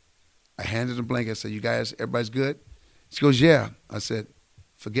 I handed the blanket. I said, you guys, everybody's good? She goes, yeah. I said,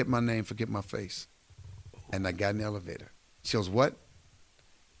 forget my name, forget my face. And I got in the elevator. She goes, what?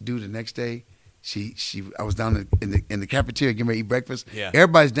 Dude, the next day, I was down in the cafeteria getting ready to eat breakfast. Yeah.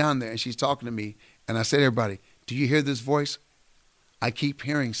 Everybody's down there, and she's talking to me. And I said to everybody, do you hear this voice? I keep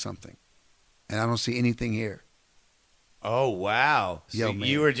hearing something, and I don't see anything here. Oh, wow. So Yo, man.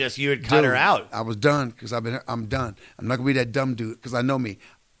 you had cut her out. I was done because I'm done. I'm not going to be that dumb dude because I know me.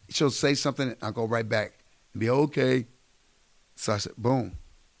 She'll say something, and I'll go right back and be okay. So I said, boom,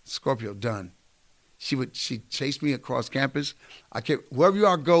 Scorpio, done. She chased me across campus. I kept, wherever you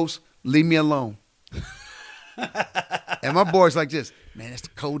are, ghost, leave me alone. And my boy's like this, man, that's the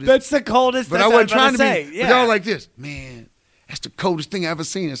coldest. That's the coldest. But I wasn't trying to say. be. Yeah. But y'all like this, man, that's the coldest thing I ever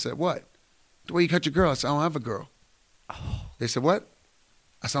seen. I said, what? The way you cut your girl. I said, I don't have a girl. Oh. They said, what?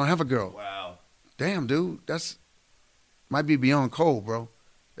 I said, I don't have a girl. Wow. Damn, dude, that's might be beyond cold, bro.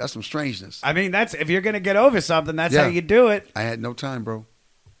 That's some strangeness. I mean, that's if you're gonna get over something, that's Yeah. how you do it. I had no time, bro.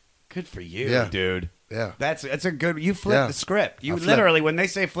 Good for you, Yeah. dude. Yeah. That's a good. You flip Yeah. the script. You I flipped. literally, when they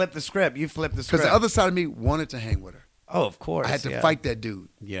say flip the script, you flip the script. Because the other side of me wanted to hang with her. Oh, of course. I had to yeah. fight that dude.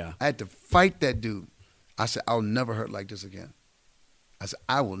 Yeah. I had to fight that dude. I said, I'll never hurt like this again. I said,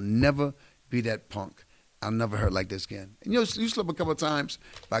 I will never be that punk. I'll never hurt like this again. And you slip a couple of times,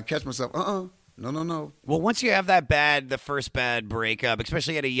 but I catch myself, no. Well, once you have the first bad breakup,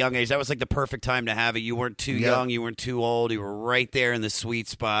 especially at a young age, that was like the perfect time to have it. You weren't too young, you weren't too old, you were right there in the sweet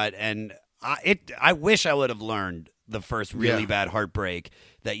spot. And I wish I would have learned the first really bad heartbreak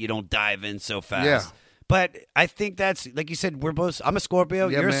that you don't dive in so fast. Yeah. But I think that's, like you said, I'm a Scorpio,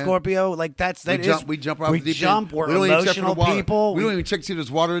 Yeah, you're a man. Scorpio. Like We jump off the deep end. We're We don't even check for the emotional water. people. We don't even check to see if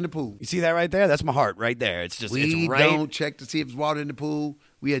there's water in the pool. You see that right there? That's my heart right there. It's just, We it's right. don't check to see if there's water in the pool.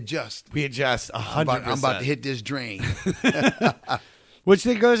 We adjust. We adjust 100%. I'm about to hit this drain. Which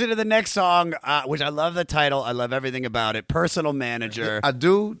then goes into the next song, which I love the title. I love everything about it. Personal Manager. I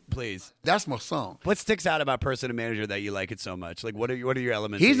do. Please. That's my song. What sticks out about Personal Manager that you like it so much? Like, what are your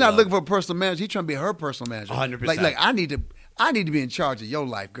elements? He's that you not love? looking for a personal manager. He's trying to be her personal manager. 100%. Like I need to be in charge of your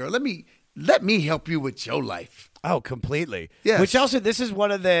life, girl. Let me help you with your life. Oh, completely. Yes. Which also, this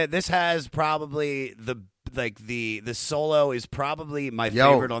has probably the solo is probably my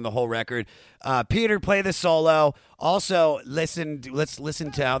favorite on the whole record. Peter, play the solo. Also, let's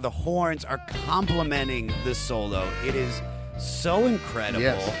listen to how the horns are complementing the solo. It is so incredible.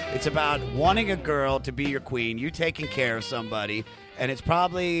 Yes. It's about wanting a girl to be your queen, you taking care of somebody, and it's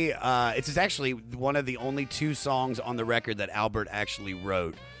probably it's actually one of the only two songs on the record that Albert actually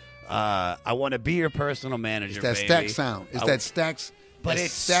wrote. I want to be your personal manager. It's that baby. Stax sound. It's that Stax. But that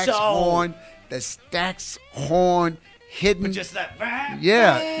it's Stax so horn. That Stax horn hidden. But just that.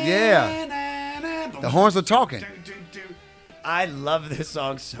 Yeah. The horns are talking. I love this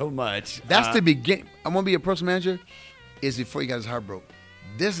song so much. That's the beginning. I want to be a personal manager. Is before he got his heart broke.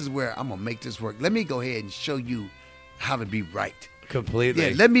 This is where I'm gonna make this work. Let me go ahead and show you how to be right. Completely.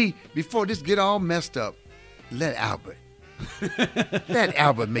 Yeah. Let me before this get all messed up. Let Albert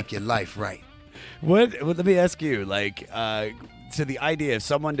make your life right. What? Let me ask you. So the idea of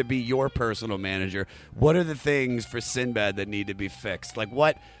someone to be your personal manager, what are the things for Sinbad that need to be fixed? Like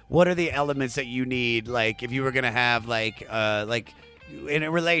what are the elements that you need? Like if you were gonna have like in a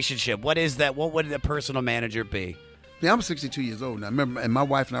relationship, what is that? What would a personal manager be? Yeah, I'm 62 years old now. Remember, and my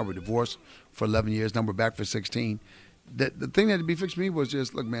wife and I were divorced for 11 years. Now we're back for 16. The thing that had to be fixed for me was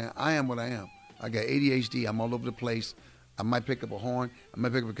just, look, man, I am what I am. I got ADHD. I'm all over the place. I might pick up a horn. I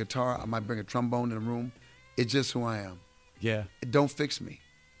might pick up a guitar. I might bring a trombone in the room. It's just who I am. Yeah. Don't fix me.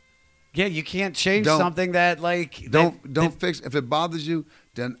 Yeah, you can't change something that Don't fix. If it bothers you,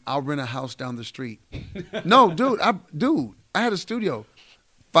 then I'll rent a house down the street. No, dude, I had a studio.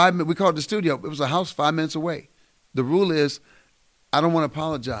 We called it the studio. It was a house 5 minutes away. The rule is, I don't want to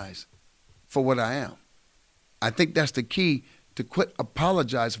apologize for what I am. I think that's the key to quit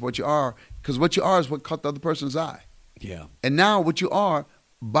apologize for what you are, because what you are is what caught the other person's eye. Yeah. And now what you are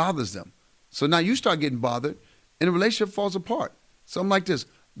bothers them. So now you start getting bothered, and the relationship falls apart. So I'm like this,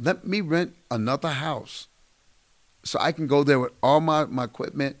 let me rent another house so I can go there with all my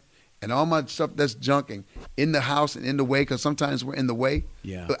equipment and all my stuff that's junking in the house and in the way, because sometimes we're in the way.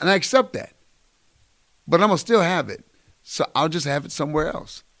 Yeah. And I accept that. But I'm going to still have it. So I'll just have it somewhere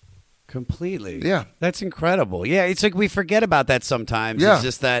else. Completely. Yeah. That's incredible. Yeah, it's like we forget about that sometimes. Yeah. It's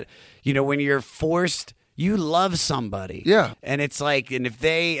just that, when you're forced, you love somebody. Yeah. And it's like, and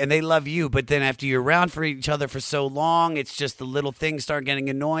they love you, but then after you're around for each other for so long, it's just the little things start getting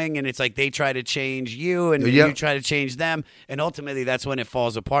annoying, and it's like they try to change you and you try to change them, and ultimately that's when it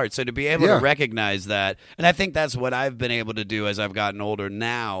falls apart. So to be able to recognize that, and I think that's what I've been able to do as I've gotten older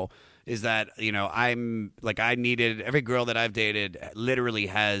now, is that, I'm like, I needed, every girl that I've dated literally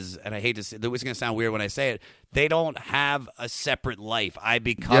has, and I hate to say, it's going to sound weird when I say it, they don't have a separate life. I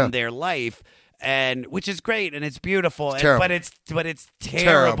become their life. and which is great and it's beautiful, terrible. but it's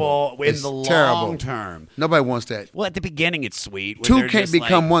terrible in It's the long terrible. term. Nobody wants that. Well, at the beginning it's sweet. When Two they're can't just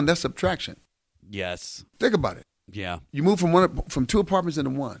become like, one. That's subtraction. Yes. Think about it. Yeah. You move from 2 apartments into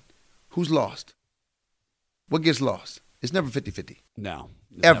 1. Who's lost? What gets lost? It's never 50-50. No.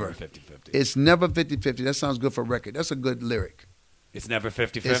 It's Ever. Never 50-50. It's never 50-50. That sounds good for a record. That's a good lyric. It's never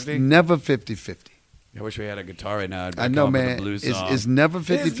 50-50? It's never 50-50. I wish we had a guitar right now. I know, man. It's never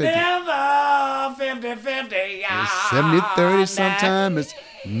 50-50. It's never 50-50. It's 70-30 sometime. It's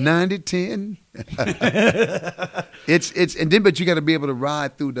 90-10. But you got to be able to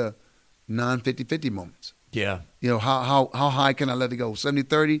ride through the non-50-50 moments. Yeah. You know, how high can I let it go?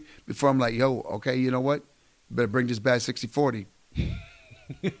 70-30 before I'm like, yo, okay, you know what? Better bring this back 60-40.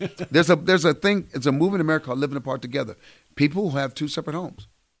 There's a thing, it's a movement in America called living apart together. People who have 2 separate homes.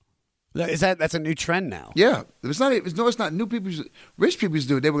 That's a new trend now? Yeah. It's not new people. Rich people used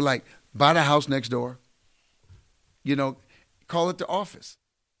to do it. They were like, buy the house next door. You know, call it the office.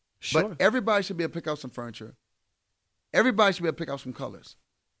 Sure. But everybody should be able to pick out some furniture. Everybody should be able to pick out some colors.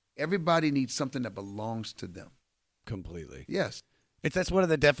 Everybody needs something that belongs to them. Completely. Yes. That's one of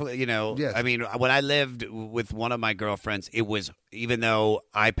the definitely, Yes. I mean, when I lived with one of my girlfriends, it was, even though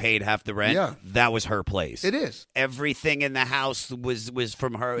I paid half the rent, Yeah. that was her place. It is. Everything in the house was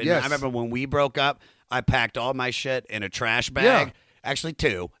from her. And Yes. I remember when we broke up, I packed all my shit in a trash bag. Yeah. Actually,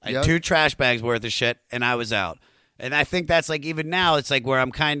 2. I had Yep. 2 trash bags worth of shit, and I was out. And I think that's like, even now, it's like where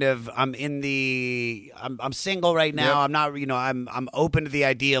I'm single right now. Yep. I'm not, I'm open to the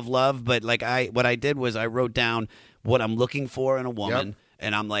idea of love, but like what I did was I wrote down what I'm looking for in a woman. Yep.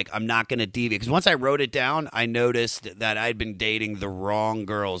 And I'm like, I'm not going to deviate. Because once I wrote it down, I noticed that I'd been dating the wrong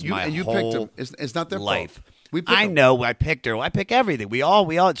girls my you whole picked them. It's not their life. fault. We picked I them. know. I picked her. I pick everything. We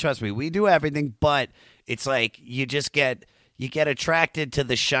all trust me. We do everything. But it's like you just get attracted to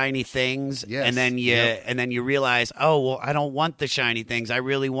the shiny things, Yes. and then you realize, oh well, I don't want the shiny things. I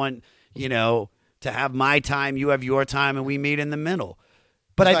really want to have my time. You have your time, and we meet in the middle.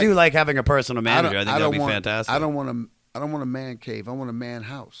 But It's I do like having a personal manager. I think that would be fantastic. I don't want a man cave. I want a man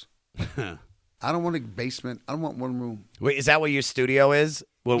house. I don't want a basement. I don't want one room. Wait, is that what your studio is?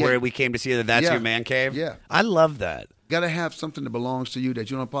 Where we came to see that that's Yeah. your man cave? Yeah. I love that. Got to have something that belongs to you that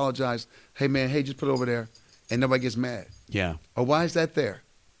you don't apologize. Hey, man, just put it over there. And nobody gets mad. Yeah. Or why is that there?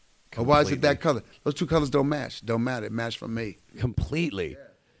 Or why is it Completely. that color? Those 2 colors don't match. Don't matter. It matched for me. Completely.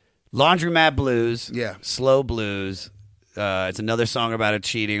 Laundromat Blues. Yeah. Slow Blues. It's another song about a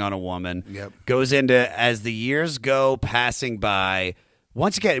cheating on a woman. Yep. Goes into as the years go passing by.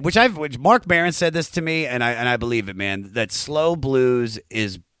 Once again, which Mark Maron said this to me, and I believe it, man. That Slow Blues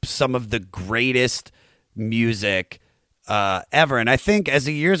is some of the greatest music ever, and I think as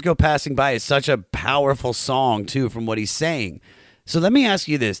the years go passing by, it's such a powerful song too, from what he's saying. So let me ask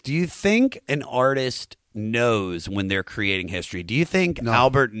you this: do you think an artist knows when they're creating history? Do you think No.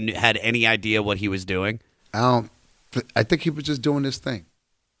 Albert had any idea what he was doing? I think he was just doing this thing.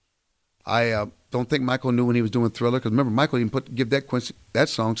 I don't think Michael knew when he was doing Thriller, because remember, Michael didn't give that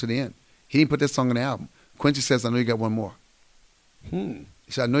song to the end. He didn't put that song on the album. Quincy says, "I know you got one more." He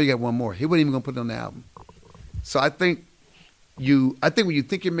said, "I know you got one more." He wasn't even going to put it on the album. So I think when you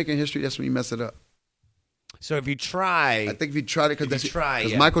think you're making history, that's when you mess it up. So if you try, I think if you tried it, because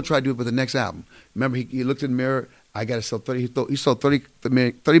yeah. Michael tried to do it with the next album. Remember, he looked in the mirror. I got to sell 30. He sold 30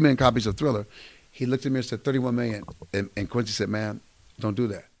 million copies of Thriller. He looked in the mirror and said 31 million. And Quincy said, "Man, don't do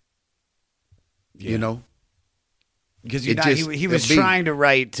that." Yeah. You know, because he was it'll be- trying to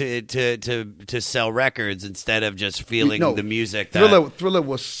write to sell records instead of just feeling No, the music. That, Thriller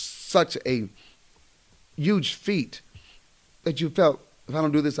was such a huge feat that you felt, if I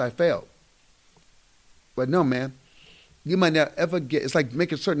don't do this, I failed. But no, man, you might not ever get. It's like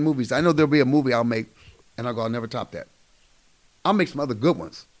making certain movies. I know there'll be a movie I'll make, and I'll never top that. I'll make some other good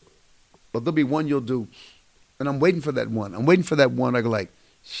ones, but there'll be one you'll do, and I'm waiting for that one. I go like,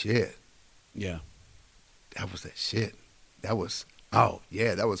 shit, yeah. that was that shit. That was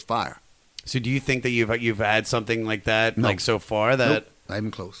that was fire. So do you think that you've had something like that, No. like so far that Nope, not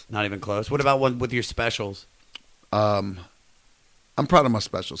even close. not even close? What about one with your specials? I'm proud of my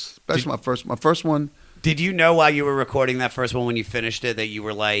specials, especially my first one. Did you know while you were recording that first one when you finished it that you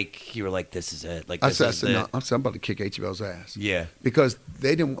were like, this is it? Like I this said, is no, it? I'm about to kick HBO's ass. Yeah. Because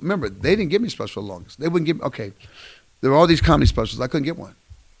they didn't give me special for the longest. They wouldn't give me, okay, there were all these comedy specials. I couldn't get one.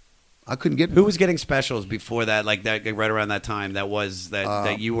 Who was getting specials before that? Like that, right around that time,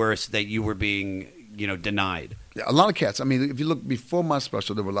 that you were being denied. Yeah, a lot of cats. I mean, if you look before my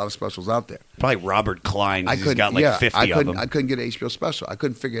special, there were a lot of specials out there. Probably Robert Klein. I He's couldn't, got like 50 of them. I couldn't get an HBO special. I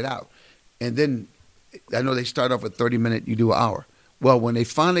couldn't figure it out. And then I know they start off with 30-minute, you do an hour. Well, when they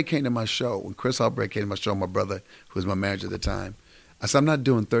finally came to my show, when Chris Albrecht came to my show, my brother, who was my manager at the time, I said, I'm not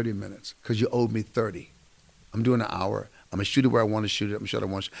doing 30 minutes because you owed me 30. I'm doing an hour. I'm going to shoot it where I want to shoot it. I'm going to shoot it where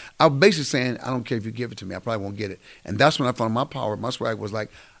I want to shoot it. I was basically saying, I don't care if you give it to me. I probably won't get it. And that's when I found my power. My swag was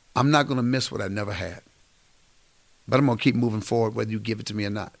like, I'm not going to miss what I never had. But I'm going to keep moving forward whether you give it to me or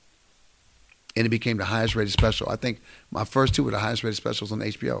not. And it became the highest rated special. I think my first two were the highest rated specials on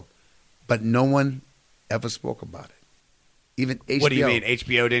HBO. But no one ever spoke about it. Even HBO. What do you mean?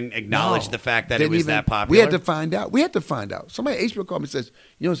 HBO didn't acknowledge the fact that it was that popular? We had to find out. Somebody at HBO called me and says,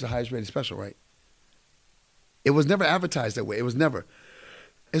 you know it's the highest rated special, right? It was never advertised that way. It was never.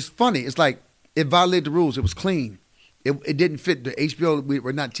 It's funny. It's like it violated the rules. It was clean. It didn't fit the HBO.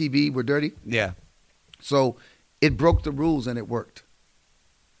 We're not TV. We're dirty. Yeah. So it broke the rules and it worked.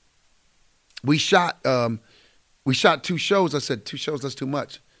 We shot 2 shows. I said, 2 shows, that's too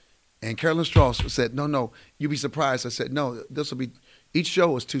much. And Carolyn Strauss said, no, you'd be surprised. I said, no, this will be, each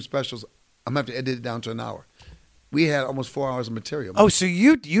show was 2 specials. I'm going to have to edit it down to an hour. We had almost 4 hours of material. Oh, so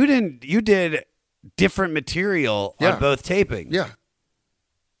you did different material on both tapings? Yeah.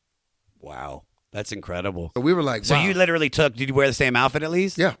 Wow. That's incredible. So we were like, so wow. you literally did you wear the same outfit at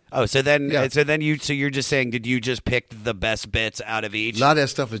least? Yeah. Oh, so you're just saying, did you just pick the best bits out of each? A lot of that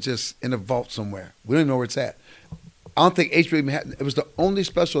stuff is just in a vault somewhere. We don't even know where it's at. I don't think HBO even had, it was the only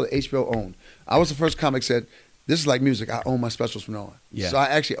special that HBO owned. I was the first comic said, this is like music. I own my specials from now on. Yeah. So I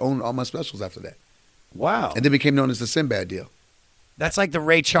actually owned all my specials after that. Wow. And then became known as the Sinbad deal. That's like the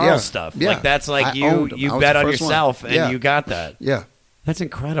Ray Charles stuff. Yeah. Like that's like you bet on yourself and you got that. Yeah. That's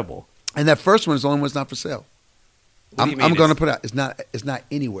incredible. And that first one is the only one that's not for sale. I'm going to put it out. It's not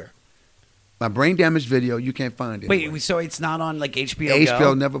anywhere. My brain damage video, you can't find it. Wait, so it's not on like HBO HBO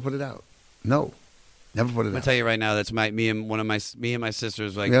Go? never put it out. No. Never put it out. I'm gonna tell you right now, that's me and my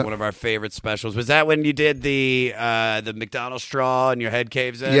sisters one of our favorite specials. Was that when you did the McDonald's straw and your head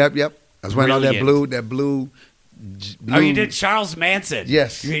caves in? Yep. I was wearing all that blue. Oh, you did Charles Manson.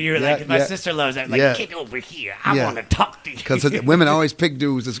 Yes. You were like, my sister loves that. Like, get over here. I want to talk to you. Because women always pick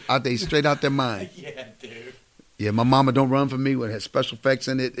dudes that's straight out their mind. Yeah, dude. Yeah, my mama Don't Run For Me when it had special effects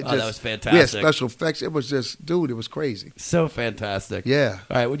in it. That was fantastic. We had special effects. It was just, dude, it was crazy. So fantastic. Yeah.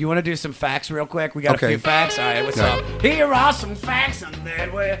 All right, would you want to do some facts real quick? We got a few facts. All right, what's up? Here are some facts, and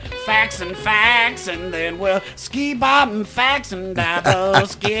then we'll facts, and then we'll ski-bob and facts and double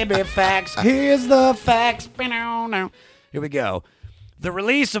skibby facts. Here's the facts. Here we go. The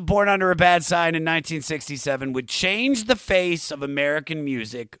release of Born Under a Bad Sign in 1967 would change the face of American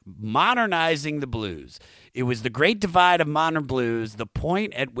music, modernizing the blues. It was the great divide of modern blues, the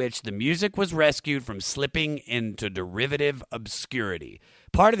point at which the music was rescued from slipping into derivative obscurity.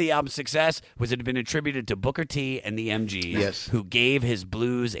 Part of the album's success was it had been attributed to Booker T and the MGs, who gave his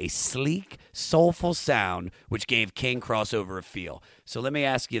blues a sleek, soulful sound, which gave King crossover a feel. So let me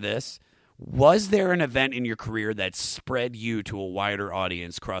ask you this. Was there an event in your career that spread you to a wider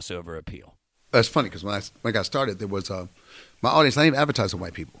audience crossover appeal? That's funny because when I got started, there was my audience, I didn't even advertise to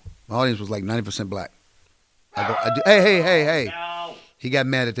white people. My audience was like 90% black. Hey. No. He got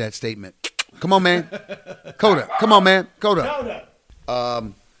mad at that statement. Come on, man. Coda. Come on, man. Coda.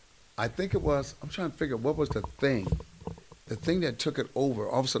 I think it was, I'm trying to figure what was the thing. The thing that took it over.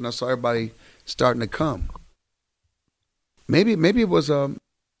 All of a sudden I saw everybody starting to come. Maybe it was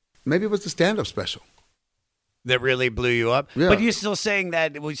the stand-up special. That really blew you up? Yeah. But you're still saying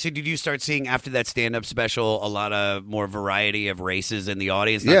that, so did you start seeing after that stand-up special a lot of more variety of races in the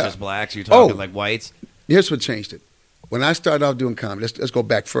audience, not just blacks? You're talking like whites? Here's what changed it. When I started off doing comedy, let's go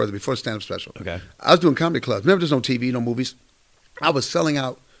back further, before the stand-up special. Okay. I was doing comedy clubs. Remember, there's no TV, no movies. I was selling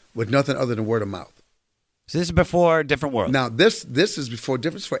out with nothing other than word of mouth. So this is before Different World. Now, this is before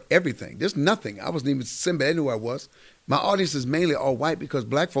difference for everything. There's nothing. I wasn't even Sinbad. They knew who I was. My audience is mainly all white because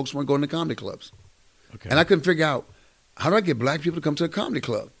black folks weren't going to comedy clubs. Okay. And I couldn't figure out, how do I get black people to come to a comedy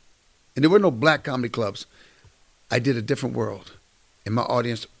club? And there were no black comedy clubs. I did A Different World. And my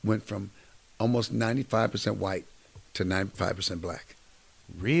audience went from almost 95% white to 95% black.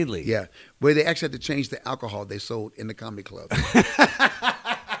 Really? Yeah. Where they actually had to change the alcohol they sold in the comedy club.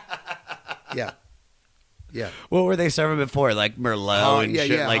 Yeah. Yeah. What were they serving before? Like Merlot and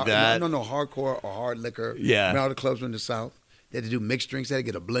shit like that? No, hardcore or hard liquor. Yeah. When all the clubs were in the South, they had to do mixed drinks. They had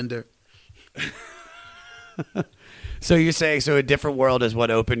to get a blender. So you're saying, A Different World is what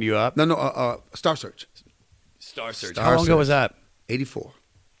opened you up? No, Star Search. Star Search. Star How long ago Search. was that? 84.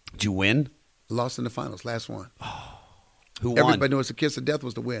 Did you win? Lost in the finals, last one. Who won? Everybody knew it's a kiss of death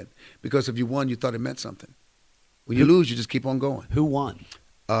was the win. Because if you won, you thought it meant something. When you lose, you just keep on going. Who won?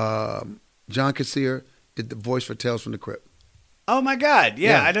 John Kassir did the voice for Tales from the Crypt. Oh my God!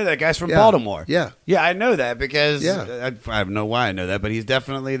 Yeah, Yeah. I know that guy's from Yeah. Baltimore. Yeah. I know that because Yeah. I don't know why I know that, but he's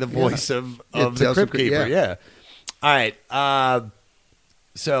definitely the voice of Yeah, the Tales Crypt of Crypt, Keeper. yeah. All right.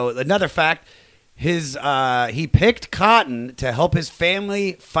 So another fact: he picked cotton to help his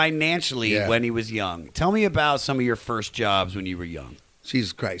family financially when he was young. Tell me about some of your first jobs when you were young.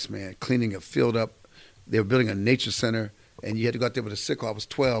 Jesus Christ, man. Cleaning a field up. They were building a nature center, and you had to go out there with a sickle. I was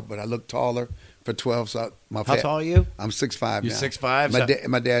 12, but I looked taller for 12. So How tall are you? I'm 6'5" You're now. 6'5"?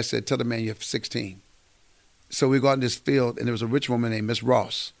 My dad said, tell the man you're 16. So we go out in this field, and there was a rich woman named Miss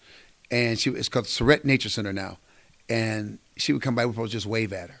Ross, and it's called Surrett Nature Center now. And she would come by, we would just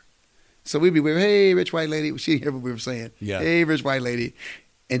wave at her. So we'd be waving, hey, rich white lady. She didn't hear what we were saying. Yeah. Hey, rich white lady.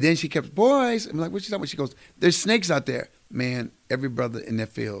 And then she kept, boys. I'm like, what you talking about? She goes, there's snakes out there. Man, every brother in that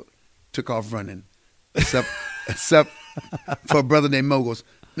field took off running, except for a brother named Mo goes,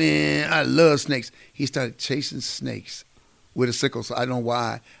 man, I love snakes. He started chasing snakes with a sickle. So I don't know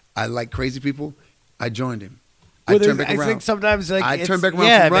why. I like crazy people. I joined him. I turned back around. I think sometimes I turned back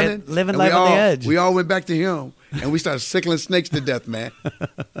around from running. Man, living and life on the edge. We all went back to him, and we started sickling snakes to death, man.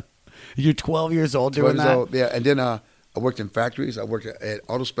 You're 12 years old doing 12 years that? old, yeah. And then I worked in factories. I worked at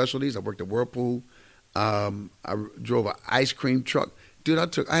auto specialties. I worked at Whirlpool. I drove an ice cream truck. Dude,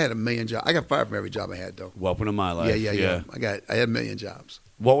 I had a million jobs. I got fired from every job I had, though. Welcome to my life. Yeah. I had a million jobs.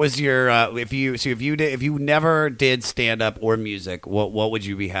 What was your if you never did stand up or music, what would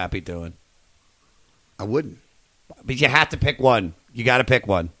you be happy doing? I wouldn't. But you have to pick one. You got to pick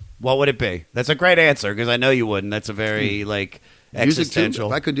one. What would it be? That's a great answer because I know you wouldn't. That's a very existential. Music too.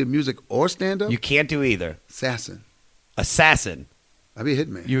 If I could do music or stand up, You can't do either. Assassin. I'd be a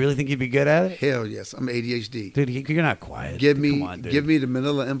hitman. You really think you'd be good at it? Hell yes. I'm ADHD. Dude, you're not quiet. Give Come me on, dude. give me the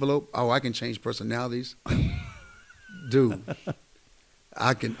manila envelope. Oh, I can change personalities. Dude.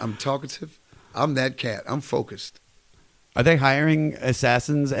 I'm talkative. I'm that cat. I'm focused. Are they hiring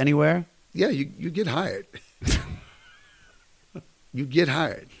assassins anywhere? Yeah, you get hired. You get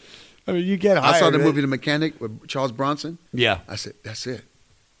hired. I mean, you get hired. I saw the movie The Mechanic with Charles Bronson. Yeah. I said, that's it.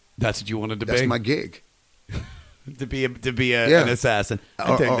 That's what you wanted to be? That's my gig. to be an assassin.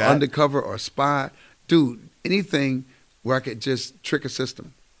 I Or dig that. undercover or spy. Dude, anything where I could just trick a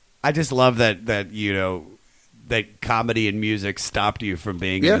system. I just love that that comedy and music stopped you from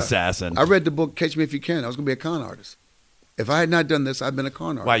being an assassin. I read the book Catch Me If You Can. I was going to be a con artist. If I had not done this, I'd been a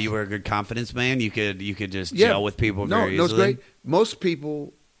con artist. Why, you were a good confidence man? You could just gel with people very easily? No, it's great. Most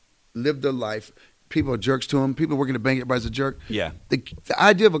people live their life. People are jerks to them. People working the bank, everybody's a jerk. Yeah. The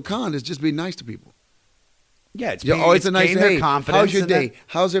idea of a con is just be nice to people. Yeah, it's always a nice gain their hey, confidence. how's your and day? that-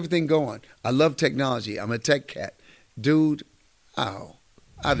 How's everything going? I love technology. I'm a tech cat. Dude, I'd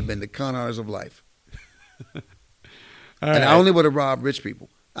have been the con artist of life. And I only would have robbed rich people.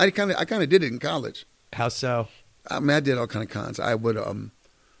 I kind of did it in college. How so? I mean, I did all kind of cons. I would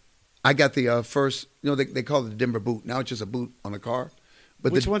I got the first, they call it the Denver boot. Now it's just a boot on a car.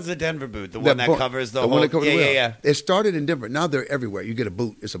 But Which one's the Denver boot? The one that covers the whole... one that covers the wheel. Yeah. It started in Denver. Now they're everywhere. You get a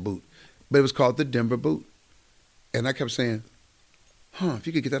boot. It's a boot. But it was called the Denver boot. And I kept saying, if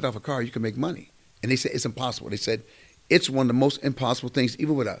you could get that off a car, you can make money. And they said, it's impossible. They said, it's one of the most impossible things.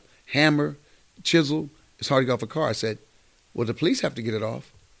 Even with a hammer, chisel, it's hard to get off a car. I said, well, the police have to get it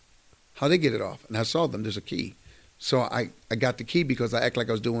off. How they get it off? And I saw them. There's a key. So I got the key because I act like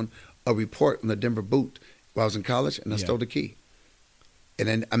I was doing a report on the Denver boot while I was in college, and I stole the key. And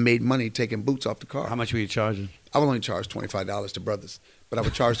then I made money taking boots off the car. How much were you charging? I would only charge $25 to brothers, but I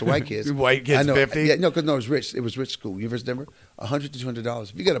would charge the white kids. White kids, I know, 50? Yeah, no, because it was rich. It was rich school. University of Denver, $100 to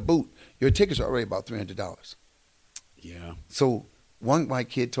 $200. If you get a boot, your tickets are already about $300. Yeah. So one white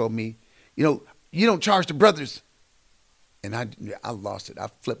kid told me, you don't charge the brothers. And I lost it. I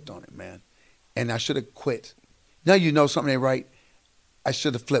flipped on it, man. And I should have quit. Now you know something ain't right. I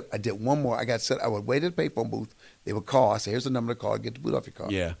should have flipped. I did one more. I got set. I would wait at the payphone booth. They would call. I said, here's the number to call. Get the boot off your car.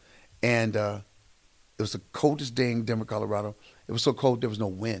 Yeah. And it was the coldest day in Denver, Colorado. It was so cold there was no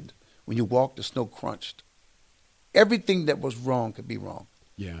wind. When you walked, the snow crunched. Everything that was wrong could be wrong.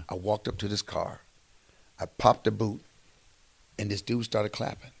 Yeah. I walked up to this car. I popped the boot, and this dude started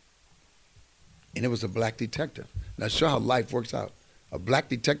clapping. And it was a black detective. Now, show how life works out. A black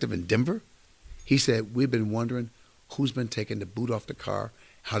detective in Denver? He said, we've been wondering who's been taking the boot off the car,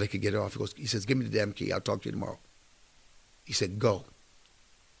 how they could get it off. He says, give me the damn key. I'll talk to you tomorrow. He said, go.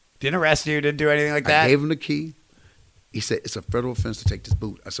 Didn't arrest you, didn't do anything like that? I gave him the key. He said, it's a federal offense to take this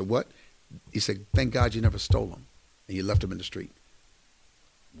boot. I said, what? He said, thank God you never stole them and you left them in the street.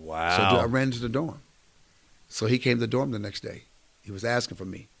 Wow. So I ran into the dorm. So he came to the dorm the next day. He was asking for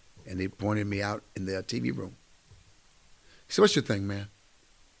me, and they pointed me out in the TV room. He said, what's your thing, man?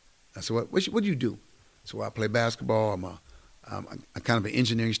 I said, what do you do? So I play basketball. I'm I'm kind of an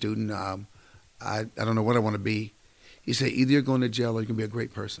engineering student. I don't know what I want to be. He said, either you're going to jail or you can be a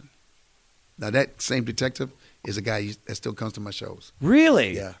great person. Now, that same detective is a guy that still comes to my shows.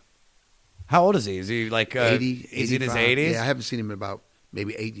 Really? Yeah. How old is he? Is he like 80? Is he in his 85? 80s? Yeah, I haven't seen him in about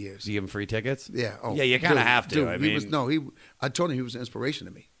maybe 8 years. Do you give him free tickets? Yeah. Oh, yeah, you kind of have to. Dude, I mean, I told him he was an inspiration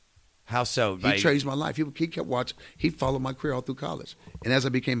to me. How so? He changed my life. He kept watching. He followed my career all through college. And as I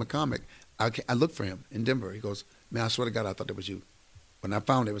became a comic, I looked for him in Denver. He goes, man, I swear to God, I thought that was you. When I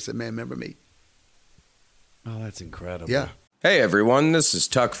found him, I said, man, remember me? Oh, that's incredible. Yeah. Hey everyone, this is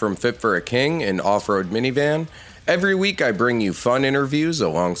Tuck from Fit for a King, an off-road minivan. Every week I bring you fun interviews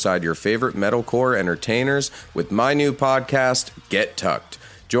alongside your favorite metalcore entertainers with my new podcast, Get Tucked.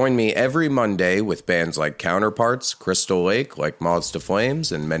 Join me every Monday with bands like Counterparts, Crystal Lake, like Moths to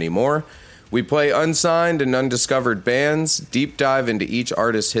Flames, and many more. We play unsigned and undiscovered bands, deep dive into each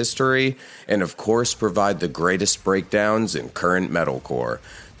artist's history, and of course provide the greatest breakdowns in current metalcore.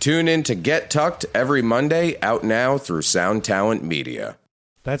 Tune in to Get Tucked every Monday, out now through Sound Talent Media.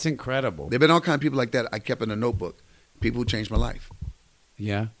 That's incredible. There have been all kinds of people like that I kept in a notebook. People who changed my life.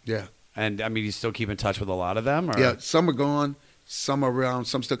 Yeah? Yeah. And, I mean, you still keep in touch with a lot of them? Or? Yeah, some are gone, some are around,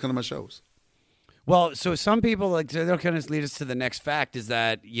 some still come to my shows. Well, so some people, like, they'll kind of lead us to the next fact is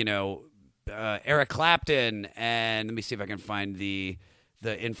that, you know, Eric Clapton and let me see if I can find the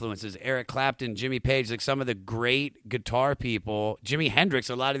influences. Eric Clapton, Jimmy Page, like some of the great guitar people, Jimi Hendrix,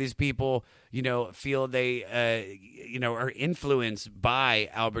 a lot of these people, you know, feel they, you know, are influenced by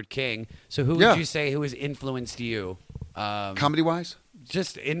Albert King. So who would you say who has influenced you? Comedy-wise?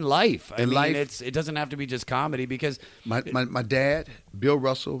 Just in life. I mean, life? it doesn't have to be just comedy because... My dad, Bill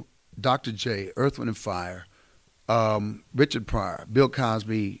Russell, Dr. J, Earth, Wind & Fire, Richard Pryor, Bill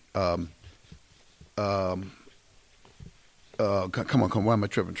Cosby, come on, why am I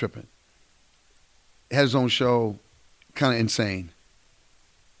tripping? Had his own show, kind of insane.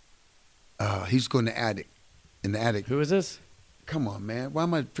 He's going to in the attic. Who is this? Come on, man. Why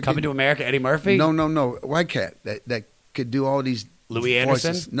am I forgetting? Coming to America, Eddie Murphy? No. White cat that could do all these Louis voices.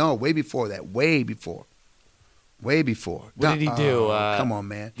 Anderson? No, way before that. Way before. What did he do? Come on,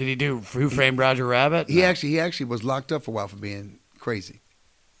 man. Did he do Who Framed Roger Rabbit? He actually was locked up for a while for being crazy.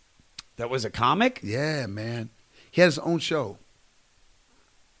 That was a comic? Yeah, man. He had his own show.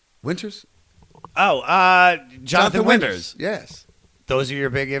 Winters? Oh, Jonathan Winters. Yes. Those are your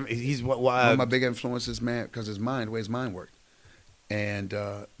big... He's one of my big influences, man, because the way his mind worked. And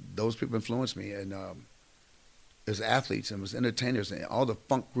those people influenced me. And it was athletes and it was entertainers and all the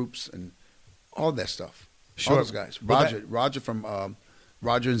funk groups and all that stuff. Sure. All those guys. Roger from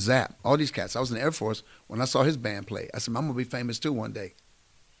Roger and Zapp. All these cats. I was in the Air Force when I saw his band play. I said, I'm going to be famous too one day.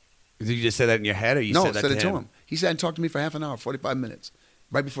 Did you just say that in your head or you said that said to it him? to him. He sat and talked to me for half an hour, 45 minutes,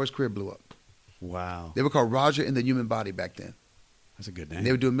 right before his career blew up. Wow. They were called Roger and the Human Body back then. That's a good name. And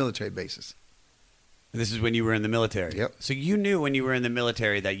they would do a military basis. And this is when you were in the military? Yep. So you knew when you were in the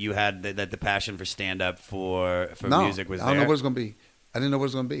military that you had that the passion for stand-up for music was there? I don't know what it's going to be. I didn't know what it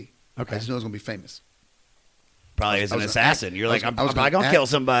was going to be. Okay. I just know it was going to be famous. Probably as an assassin. You're like, I'm going to kill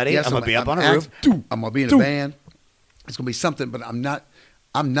somebody. I'm going to be up on a roof. I'm going to be in a band. It's going to be something, but I'm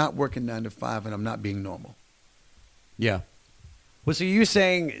not working 9 to 5 and I'm not being normal. Yeah. Well, so you're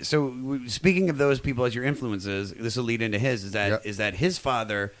saying, so speaking of those people as your influences, this will lead into his, is that his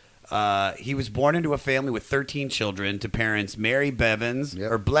father, he was born into a family with 13 children to parents Mary Blevins,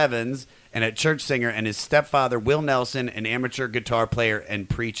 and a church singer, and his stepfather, Will Nelson, an amateur guitar player and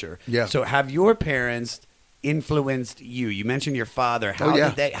preacher. Yeah. So have your parents influenced you? You mentioned your father. How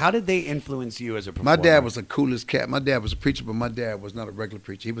did they influence you as a performer? My dad was the coolest cat. My dad was a preacher, but my dad was not a regular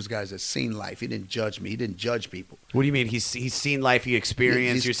preacher. He was guys that seen life. He didn't judge me. He didn't judge people. What do you mean? He's seen life. He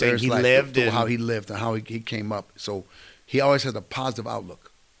experienced. You're saying he life, lived and how he lived and how he came up. So he always had a positive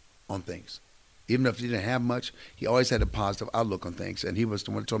outlook on things. Even if he didn't have much, he always had a positive outlook on things. And he was the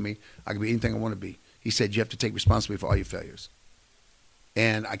one that told me I could be anything I want to be. He said, you have to take responsibility for all your failures.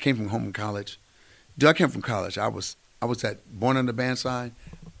 And I came from home in college. Dude, I came from college. I was born on the band side.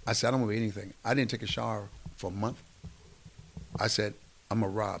 I said, I don't want to be anything. I didn't take a shower for a month. I said, I'm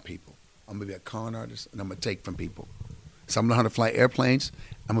going to rob people. I'm going to be a con artist, and I'm going to take from people. So I'm going to learn how to fly airplanes.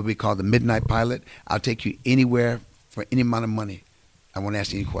 I'm going to be called the Midnight Pilot. I'll take you anywhere for any amount of money. I won't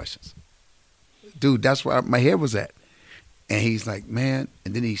ask you any questions. Dude, that's where my head was at. And he's like, man.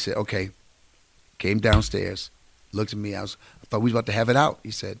 And then he said, okay. Came downstairs, looked at me. I thought we was about to have it out.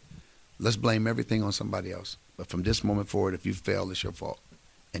 He said, let's blame everything on somebody else. But from this moment forward, if you fail, it's your fault.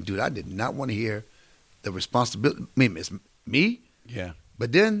 And, dude, I did not want to hear the responsibility. I mean, it's me. Yeah.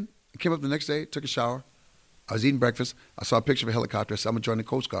 But then I came up the next day, took a shower. I was eating breakfast. I saw a picture of a helicopter. I said, I'm going to join the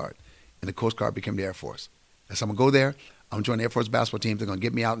Coast Guard. And the Coast Guard became the Air Force. I said, I'm going to go there. I'm joining the Air Force basketball team. They're going to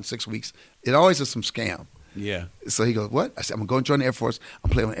get me out in 6 weeks. It always is some scam. Yeah. So he goes, what? I said, I'm going to join the Air Force. I'm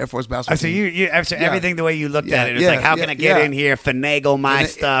playing on the Air Force basketball So team. everything the way you looked at it, it's like, how can I get in here, finagle my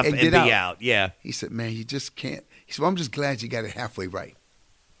stuff, and be out? Yeah. He said, man, you just can't. He said, well, I'm just glad you got it halfway right.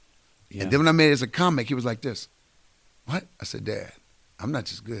 Yeah. And then when I made it as a comic, he was like this. What? I said, Dad, I'm not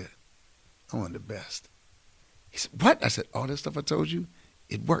just good. I'm one of the best. He said, what? I said, all that stuff I told you,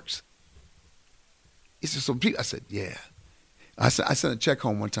 it works. He said, so I said, yeah. I sent a check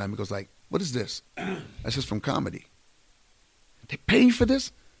home one time. He goes like, what is this? That's just from comedy. They pay you for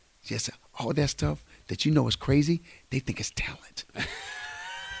this? Yes, sir. All that stuff that you know is crazy, they think it's talent.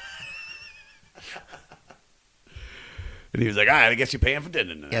 And he was like, all right, I guess you're paying for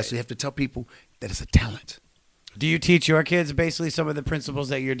dinner tonight. Yeah, so you have to tell people that it's a talent. Do you teach your kids basically some of the principles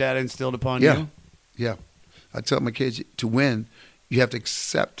that your dad instilled upon you? Yeah. I tell my kids, to win, you have to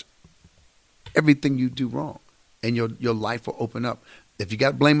accept everything you do wrong, and your life will open up. If you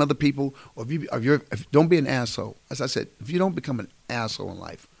got to blame other people, or if don't be an asshole. As I said, if you don't become an asshole in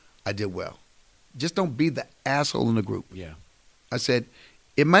life, I did well. Just don't be the asshole in the group. Yeah. I said,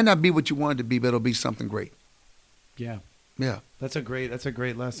 it might not be what you wanted to be, but it'll be something great. Yeah. Yeah. That's a great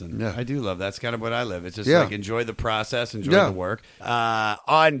lesson. Yeah. I do love that. That's kind of what I live. It's just Yeah. like enjoy the process, enjoy the work.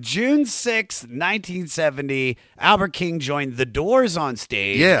 On June 6th, 1970, Albert King joined The Doors on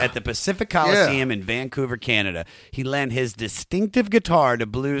stage at the Pacific Coliseum in Vancouver, Canada. He lent his distinctive guitar to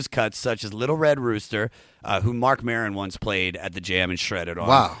blues cuts such as Little Red Rooster, who Mark Maron once played at the Jam and shredded on.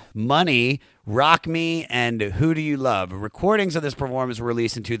 Wow. Money, Rock Me, and Who Do You Love? Recordings of this performance were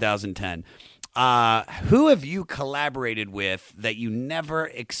released in 2010. Who have you collaborated with that you never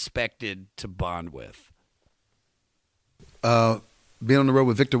expected to bond with? Being on the road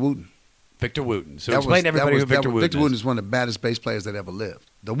with Victor Wooten. Victor Wooten. So explain to everybody who Victor Wooten is. Victor Wooten is one of the baddest bass players that ever lived.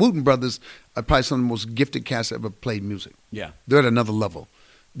 The Wooten brothers are probably some of the most gifted cats that ever played music. Yeah. They're at another level.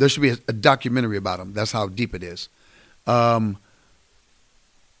 There should be a documentary about them. That's how deep it is. To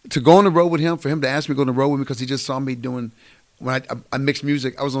go on the road with him, for him to ask me to go on the road with me because he just saw me doing – when I mixed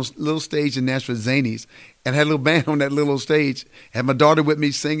music, I was on a little stage in Nashville, Zanies, and had a little band on that little stage. Had my daughter with me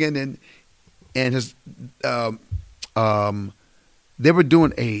singing, and his they were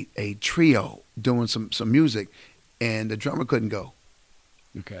doing a trio, doing some music, and the drummer couldn't go.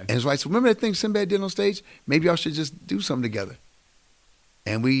 Okay. And his wife said, remember that thing Sinbad did on stage? Maybe y'all should just do something together.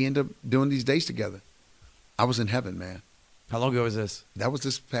 And we ended up doing these days together. I was in heaven, man. How long ago was this? That was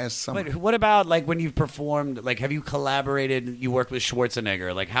this past summer. Wait, what about like when you've performed? Like, have you collaborated? You worked with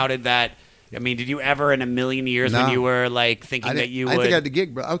Schwarzenegger. Like, how did that? I mean, did you ever in a million years when you were like thinking that you would? I didn't think I had the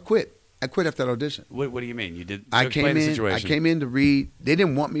gig, bro. I quit. I quit after that audition. What do you mean? You did? I came in to read. They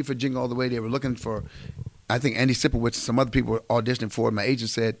didn't want me for Jingle All the Way. They were looking for, I think Andy Sipowicz and some other people were auditioning for it. My agent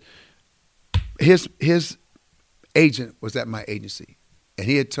said, his agent was at my agency, and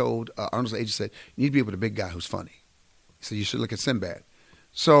he had told Arnold's agent said, you need to be with a big guy who's funny. He said, you should look at Sinbad.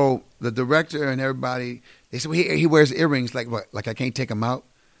 So the director and everybody, they said, well, he wears earrings. Like what? Like I can't take him out?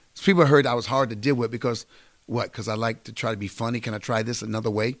 So people heard I was hard to deal with because what? Because I like to try to be funny. Can I try this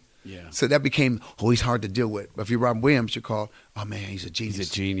another way? Yeah. So that became, he's hard to deal with. But if you're Robin Williams, you call, oh, man, he's a genius. He's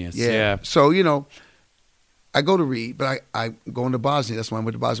a genius. Yeah. So, I go to read, but I go into Bosnia. That's why I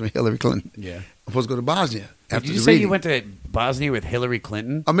went to Bosnia with Hillary Clinton. Yeah. I'm supposed to go to Bosnia. Did you say you went to Bosnia with Hillary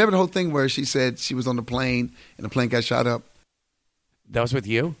Clinton? I remember the whole thing where she said she was on the plane and the plane got shot up. That was with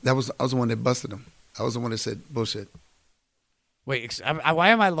you? I was the one that busted him. I was the one that said bullshit. Wait, why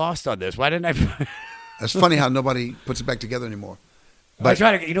am I lost on this? Why didn't I? It's funny how nobody puts it back together anymore. But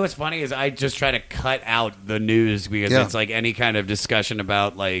what's funny is I just try to cut out the news because it's like any kind of discussion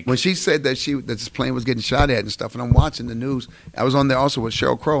about like when she said that this plane was getting shot at and stuff, and I'm watching the news. I was on there also with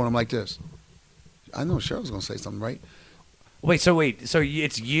Sheryl Crow, and I'm like this. I know Cheryl's gonna say something, right? Wait, so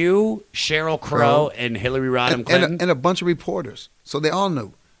it's you, Sheryl Crow, and Hillary Rodham Clinton, and a bunch of reporters. So they all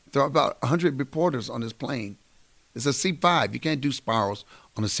knew. There are about 100 reporters on this plane. It's a C-5. You can't do spirals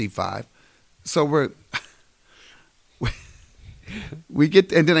on a C-5. So we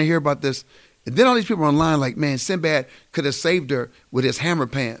get, and then I hear about this, and then all these people online like, man, Sinbad could have saved her with his hammer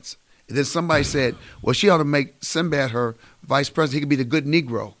pants. And then somebody said, well, she ought to make Sinbad her vice president. He could be the good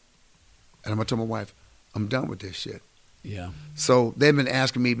Negro. And I'm going to tell my wife, I'm done with this shit. Yeah. So they've been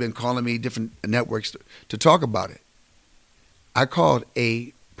asking me, been calling me different networks to talk about it. I called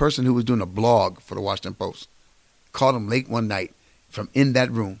a person who was doing a blog for the Washington Post. Called him late one night from in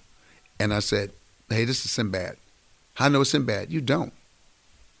that room. And I said, hey, this is Sinbad. How I know it's Sinbad? You don't.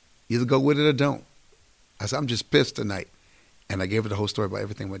 You either go with it or don't. I said, I'm just pissed tonight. And I gave her the whole story about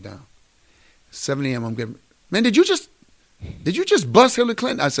everything went down. 7 a.m. I'm getting, man, did you just, Did you just bust Hillary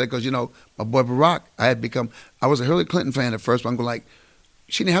Clinton? I said, because, my boy Barack, I was a Hillary Clinton fan at first, but I'm going like,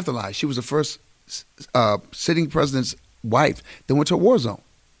 she didn't have to lie. She was the first sitting president's wife that went to a war zone.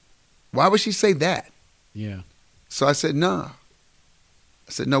 Why would she say that? Yeah. So I said, nah.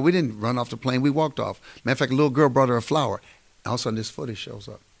 I said, no, we didn't run off the plane. We walked off. Matter of fact, a little girl brought her a flower. All of a sudden, this footage shows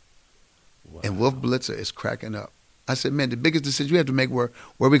up. Wow. And Wolf Blitzer is cracking up. I said, man, the biggest decision we have to make where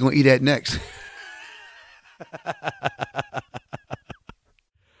we going to eat at next.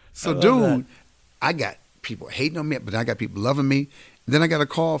 So, dude, I got people hating on me, but I got people loving me. And then I got a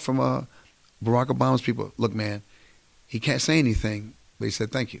call from Barack Obama's people. Look, man, he can't say anything, but he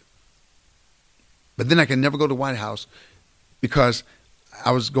said thank you. But then I can never go to the White House because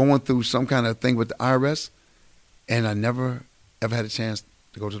I was going through some kind of thing with the IRS, and I never, ever had a chance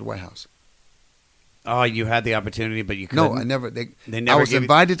to go to the White House. Oh, you had the opportunity, but you couldn't? No, I never. They never. I was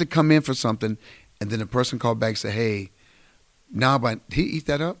invited to come in for something, and then the person called back and said, hey, now, but he eat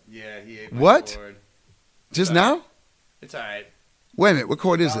that up? Yeah, he ate my What? cord. Just now? It's all right. Wait a minute, what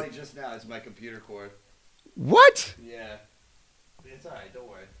cord is it? Just now, it's my computer cord. What? Yeah. It's all right, don't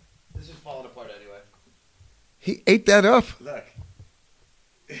worry. This is falling apart anyway. He ate that up? Look.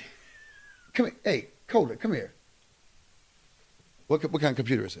 Come here. Hey, Coda, come here. What kind of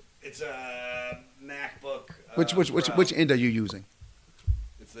computer is it? It's a MacBook. Which end are you using?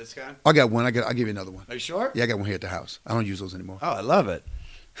 It's this guy? I got one. I'll give you another one. Are you sure? Yeah, I got one here at the house. I don't use those anymore. Oh, I love it.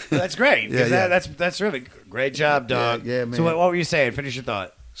 That's great. Yeah. That's really great job, dog. Yeah, man. So what were you saying? Finish your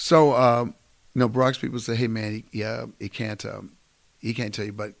thought. So, Barack's people say, hey, man, he can't tell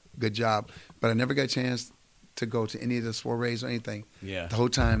you, but good job. But I never got a chance to go to any of the soirees or anything. Yeah. The whole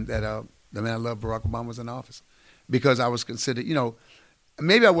time that the man I love, Barack Obama, was in office. Because I was considered,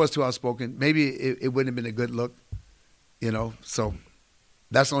 maybe I was too outspoken. Maybe it wouldn't have been a good look, So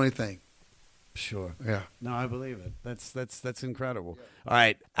that's the only thing. Sure. Yeah. No, I believe it. That's incredible. Yeah. All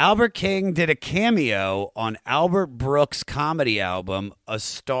right. Albert King did a cameo on Albert Brooks' comedy album, A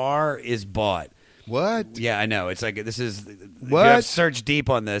Star Is Bought. What? Yeah, I know. It's like this is what? You have to search deep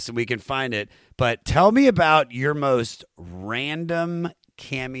on this and we can find it. But tell me about your most random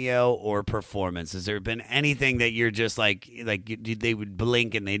cameo or performance. Has there been anything that you're just like they would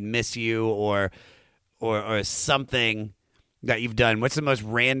blink and they'd miss you or something that you've done? What's the most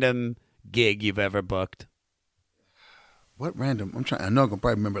random gig you've ever booked? What random? I know I'm gonna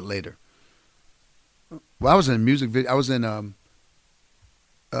probably remember it later. Well, I was in a music video. I was in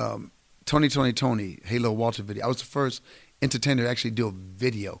Tony, Hey Lil Walter video. I was the first entertainer to actually do a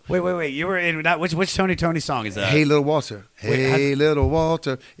video. Wait. You were in that. Which Tony song is that? Hey Lil Walter. Hey Lil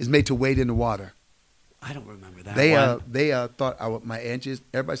Walter is made to wade in the water. I don't remember that. They thought my edges.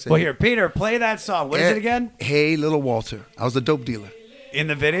 Everybody said. Well, here, Peter, play that song. What is it again? Hey Lil Walter. I was a dope dealer. In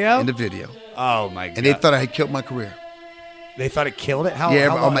the video? In the video. Oh, my God. And they thought I had killed my career. They thought it killed it? How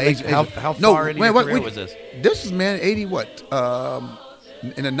far into your career was this? This is, man, 80 what?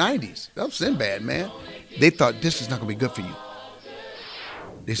 In the 90s. That was Sinbad, man. They thought this is not going to be good for you.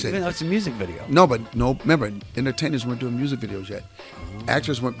 They said. Even though it's a music video. No, remember, entertainers weren't doing music videos yet. Oh.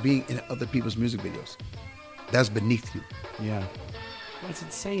 Actors weren't being in other people's music videos. That's beneath you. Yeah. That's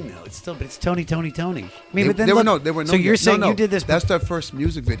insane, though. It's Tony. I mean, they were so you're saying you did this? That's their first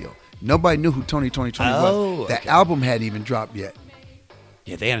music video. Nobody knew who Tony was. That album hadn't even dropped yet.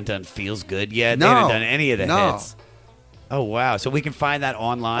 Yeah, they hadn't done Feels Good yet. They hadn't done any of the hits. Oh, wow. So we can find that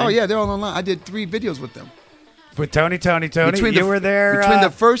online? Oh, yeah, they're all online. I did 3 videos with them. With Tony? You were there? Between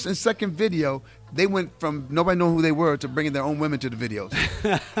the first and second video, they went from nobody knowing who they were to bringing their own women to the videos.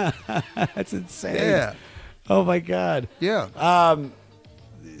 That's insane. Yeah. Oh, my God. Yeah.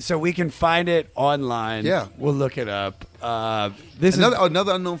 So we can find it online. Yeah. We'll look it up.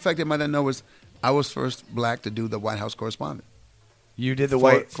 Another unknown fact they might not know is I was first black to do the White House correspondent. You did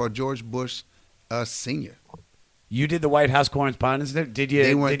the for George Bush Sr. You did the White House correspondence? Did you?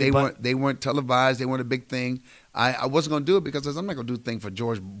 They weren't televised. They weren't a big thing. I wasn't going to do it because I'm not going to do a thing for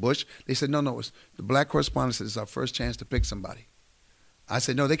George Bush. They said, no, it's the black correspondent said it's our first chance to pick somebody. I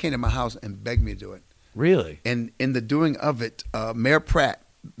said, no, they came to my house and begged me to do it. Really? And in the doing of it, Mayor Pratt,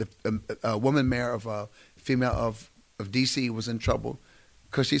 the woman mayor of female of D.C. was in trouble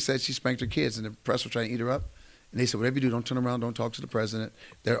because she said she spanked her kids and the press was trying to eat her up. And they said, whatever you do, don't turn around, don't talk to the president.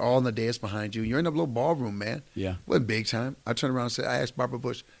 They're all in the dais behind you. You're in a little ballroom, man. Yeah. It wasn't big time. I turned around and said, I asked Barbara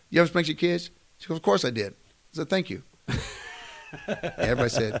Bush, you ever spanked your kids? She goes, of course I did. I said, thank you. Everybody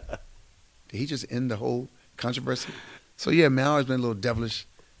said, did he just end the whole controversy? So, yeah, man, I've always been a little devilish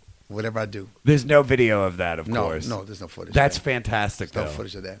whatever I do. There's no video of that, of course. No, there's no footage. That's of that. fantastic, though. No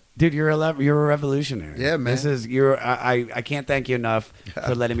footage of that. Dude, you're a revolutionary. Yeah, man. I can't thank you enough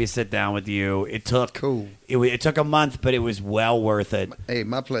for letting me sit down with you. It took It took a month, but it was well worth it. Hey,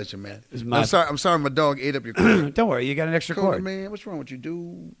 my pleasure, man. I'm sorry my dog ate up your cord. Don't worry, you got an extra cord. Man, what's wrong with you,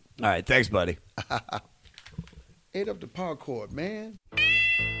 dude? All right, thanks, buddy. Ate up the power cord, man.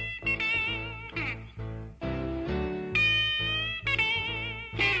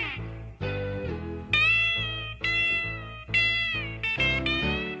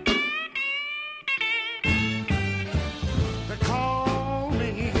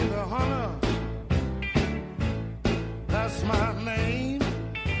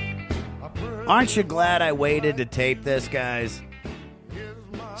 Aren't you glad I waited to tape this, guys?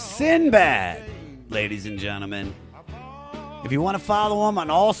 Sinbad, ladies and gentlemen. If you want to follow him on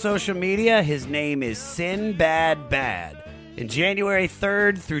all social media, his name is Sinbad Bad. And January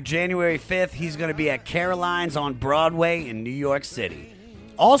 3rd through January 5th, he's going to be at Caroline's on Broadway in New York City.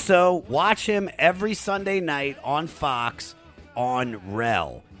 Also, watch him every Sunday night on Fox on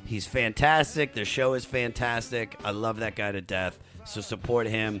Rel. He's fantastic. Their show is fantastic. I love that guy to death. So support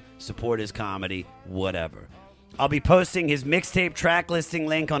him, support his comedy, whatever. I'll be posting his mixtape track listing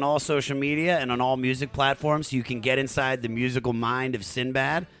link on all social media and on all music platforms so you can get inside the musical mind of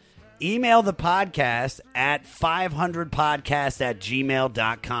Sinbad. Email the podcast at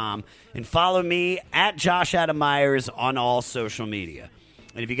 500podcast@gmail.com and follow me at Josh Adam Myers on all social media.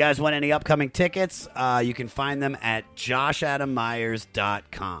 And if you guys want any upcoming tickets, you can find them at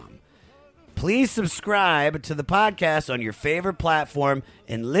joshadammyers.com. Please subscribe to the podcast on your favorite platform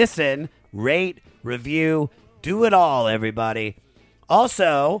and listen, rate, review, do it all, everybody.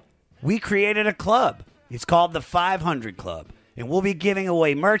 Also, we created a club. It's called the 500 Club, and we'll be giving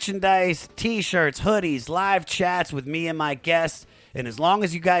away merchandise, T-shirts, hoodies, live chats with me and my guests. And as long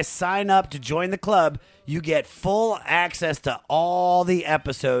as you guys sign up to join the club, you get full access to all the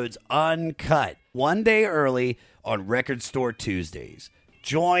episodes uncut, one day early on Record Store Tuesdays.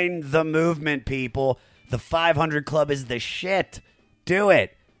 Join the movement, people. The 500 Club is the shit. Do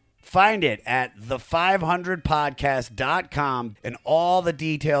it. Find it at the500podcast.com, and all the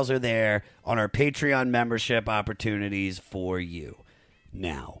details are there on our Patreon membership opportunities for you.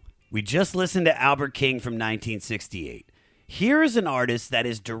 Now, we just listened to Albert King from 1968. Here is an artist that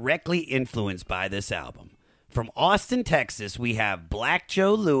is directly influenced by this album. From Austin, Texas, we have Black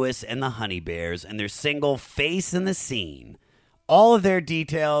Joe Lewis and the Honey Bears and their single Face in the Scene. All of their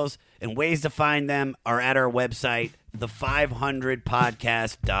details and ways to find them are at our website,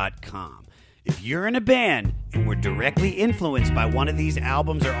 the500podcast.com. If you're in a band and were directly influenced by one of these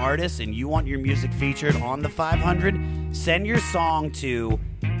albums or artists and you want your music featured on the 500, send your song to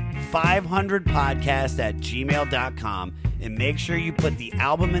 500podcast@gmail.com and make sure you put the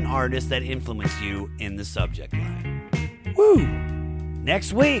album and artist that influenced you in the subject line. Woo!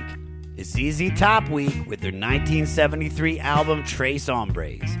 Next week is ZZ Top Week with their 1973 album Tres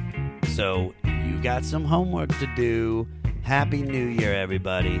Hombres. So you got some homework to do. Happy New Year,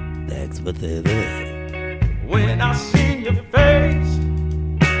 everybody. That's what it is. When I see your face,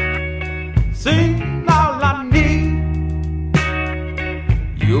 sing all I need.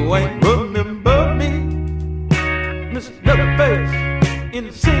 You ain't remember me, Mr. Face in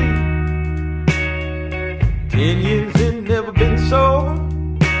the scene. 10 years and never been sober,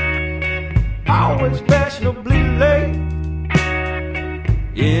 always fashionably late.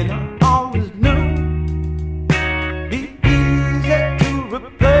 And I always knew be easy to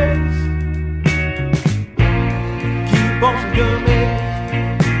replace. Keep on some gummies,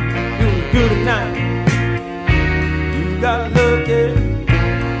 you was good at night. You got lucky,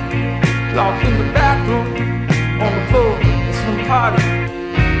 lost in the bathroom, on the floor at some party.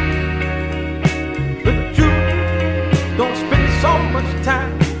 But you don't spend so much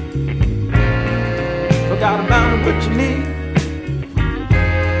time. Forgot about what you need.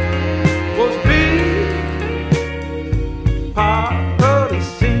 Was be part of the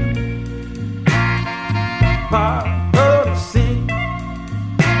scene. Part of the scene.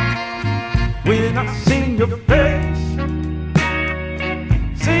 When I seen your face,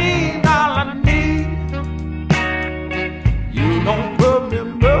 seen all I need. You don't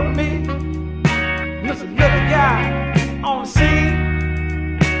remember me. There's another guy on the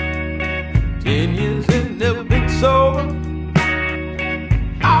scene. 10 years and never been sober.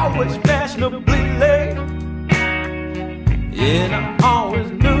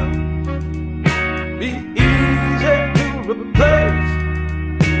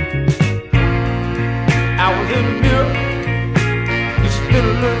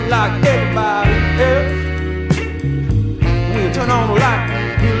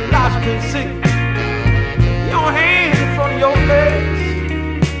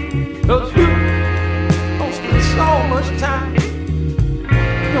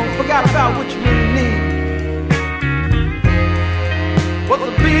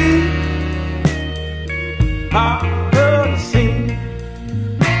 Part of the scene.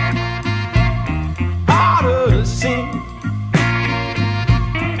 Part of the scene.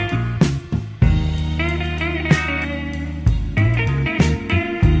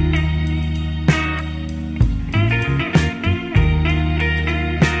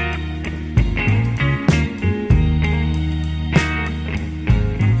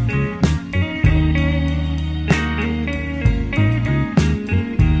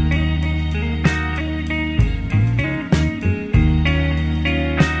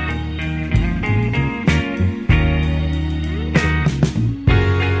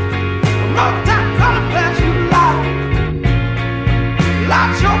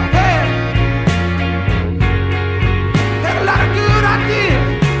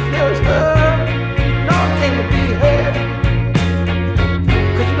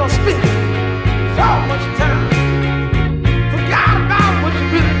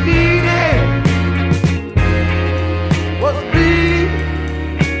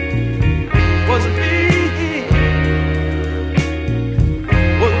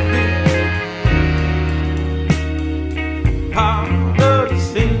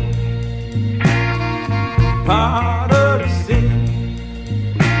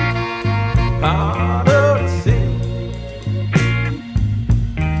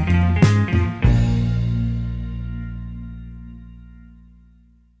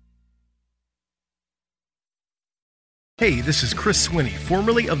 Hey, this is Chris Swinney,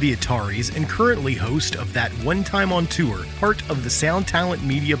 formerly of the Ataris and currently host of That One Time on Tour, part of the Sound Talent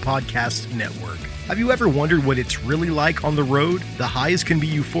Media Podcast Network. Have you ever wondered what it's really like on the road? The highs can be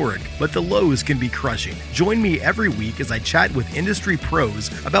euphoric, but the lows can be crushing. Join me every week as I chat with industry pros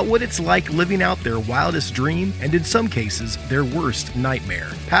about what it's like living out their wildest dream and, in some cases, their worst nightmare.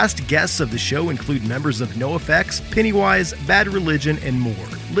 Past guests of the show include members of NoFX, Pennywise, Bad Religion, and more.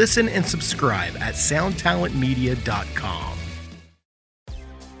 Listen and subscribe at soundtalentmedia.com.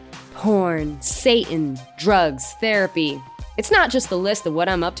 Porn, Satan, drugs, therapy. It's not just the list of what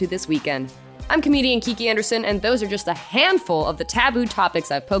I'm up to this weekend. I'm comedian Kiki Anderson, and those are just a handful of the taboo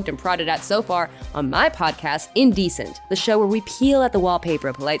topics I've poked and prodded at so far on my podcast, Indecent, the show where we peel at the wallpaper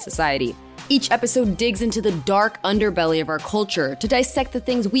of polite society. Each episode digs into the dark underbelly of our culture to dissect the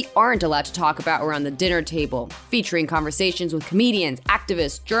things we aren't allowed to talk about around the dinner table, featuring conversations with comedians,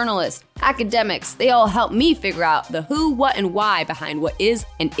 activists, journalists, academics. They all help me figure out the who, what, and why behind what is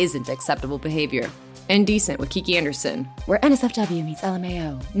and isn't acceptable behavior. Indecent with Kiki Anderson, where NSFW meets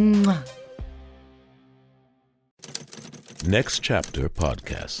LMAO. Mwah. Next Chapter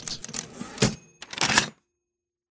Podcasts.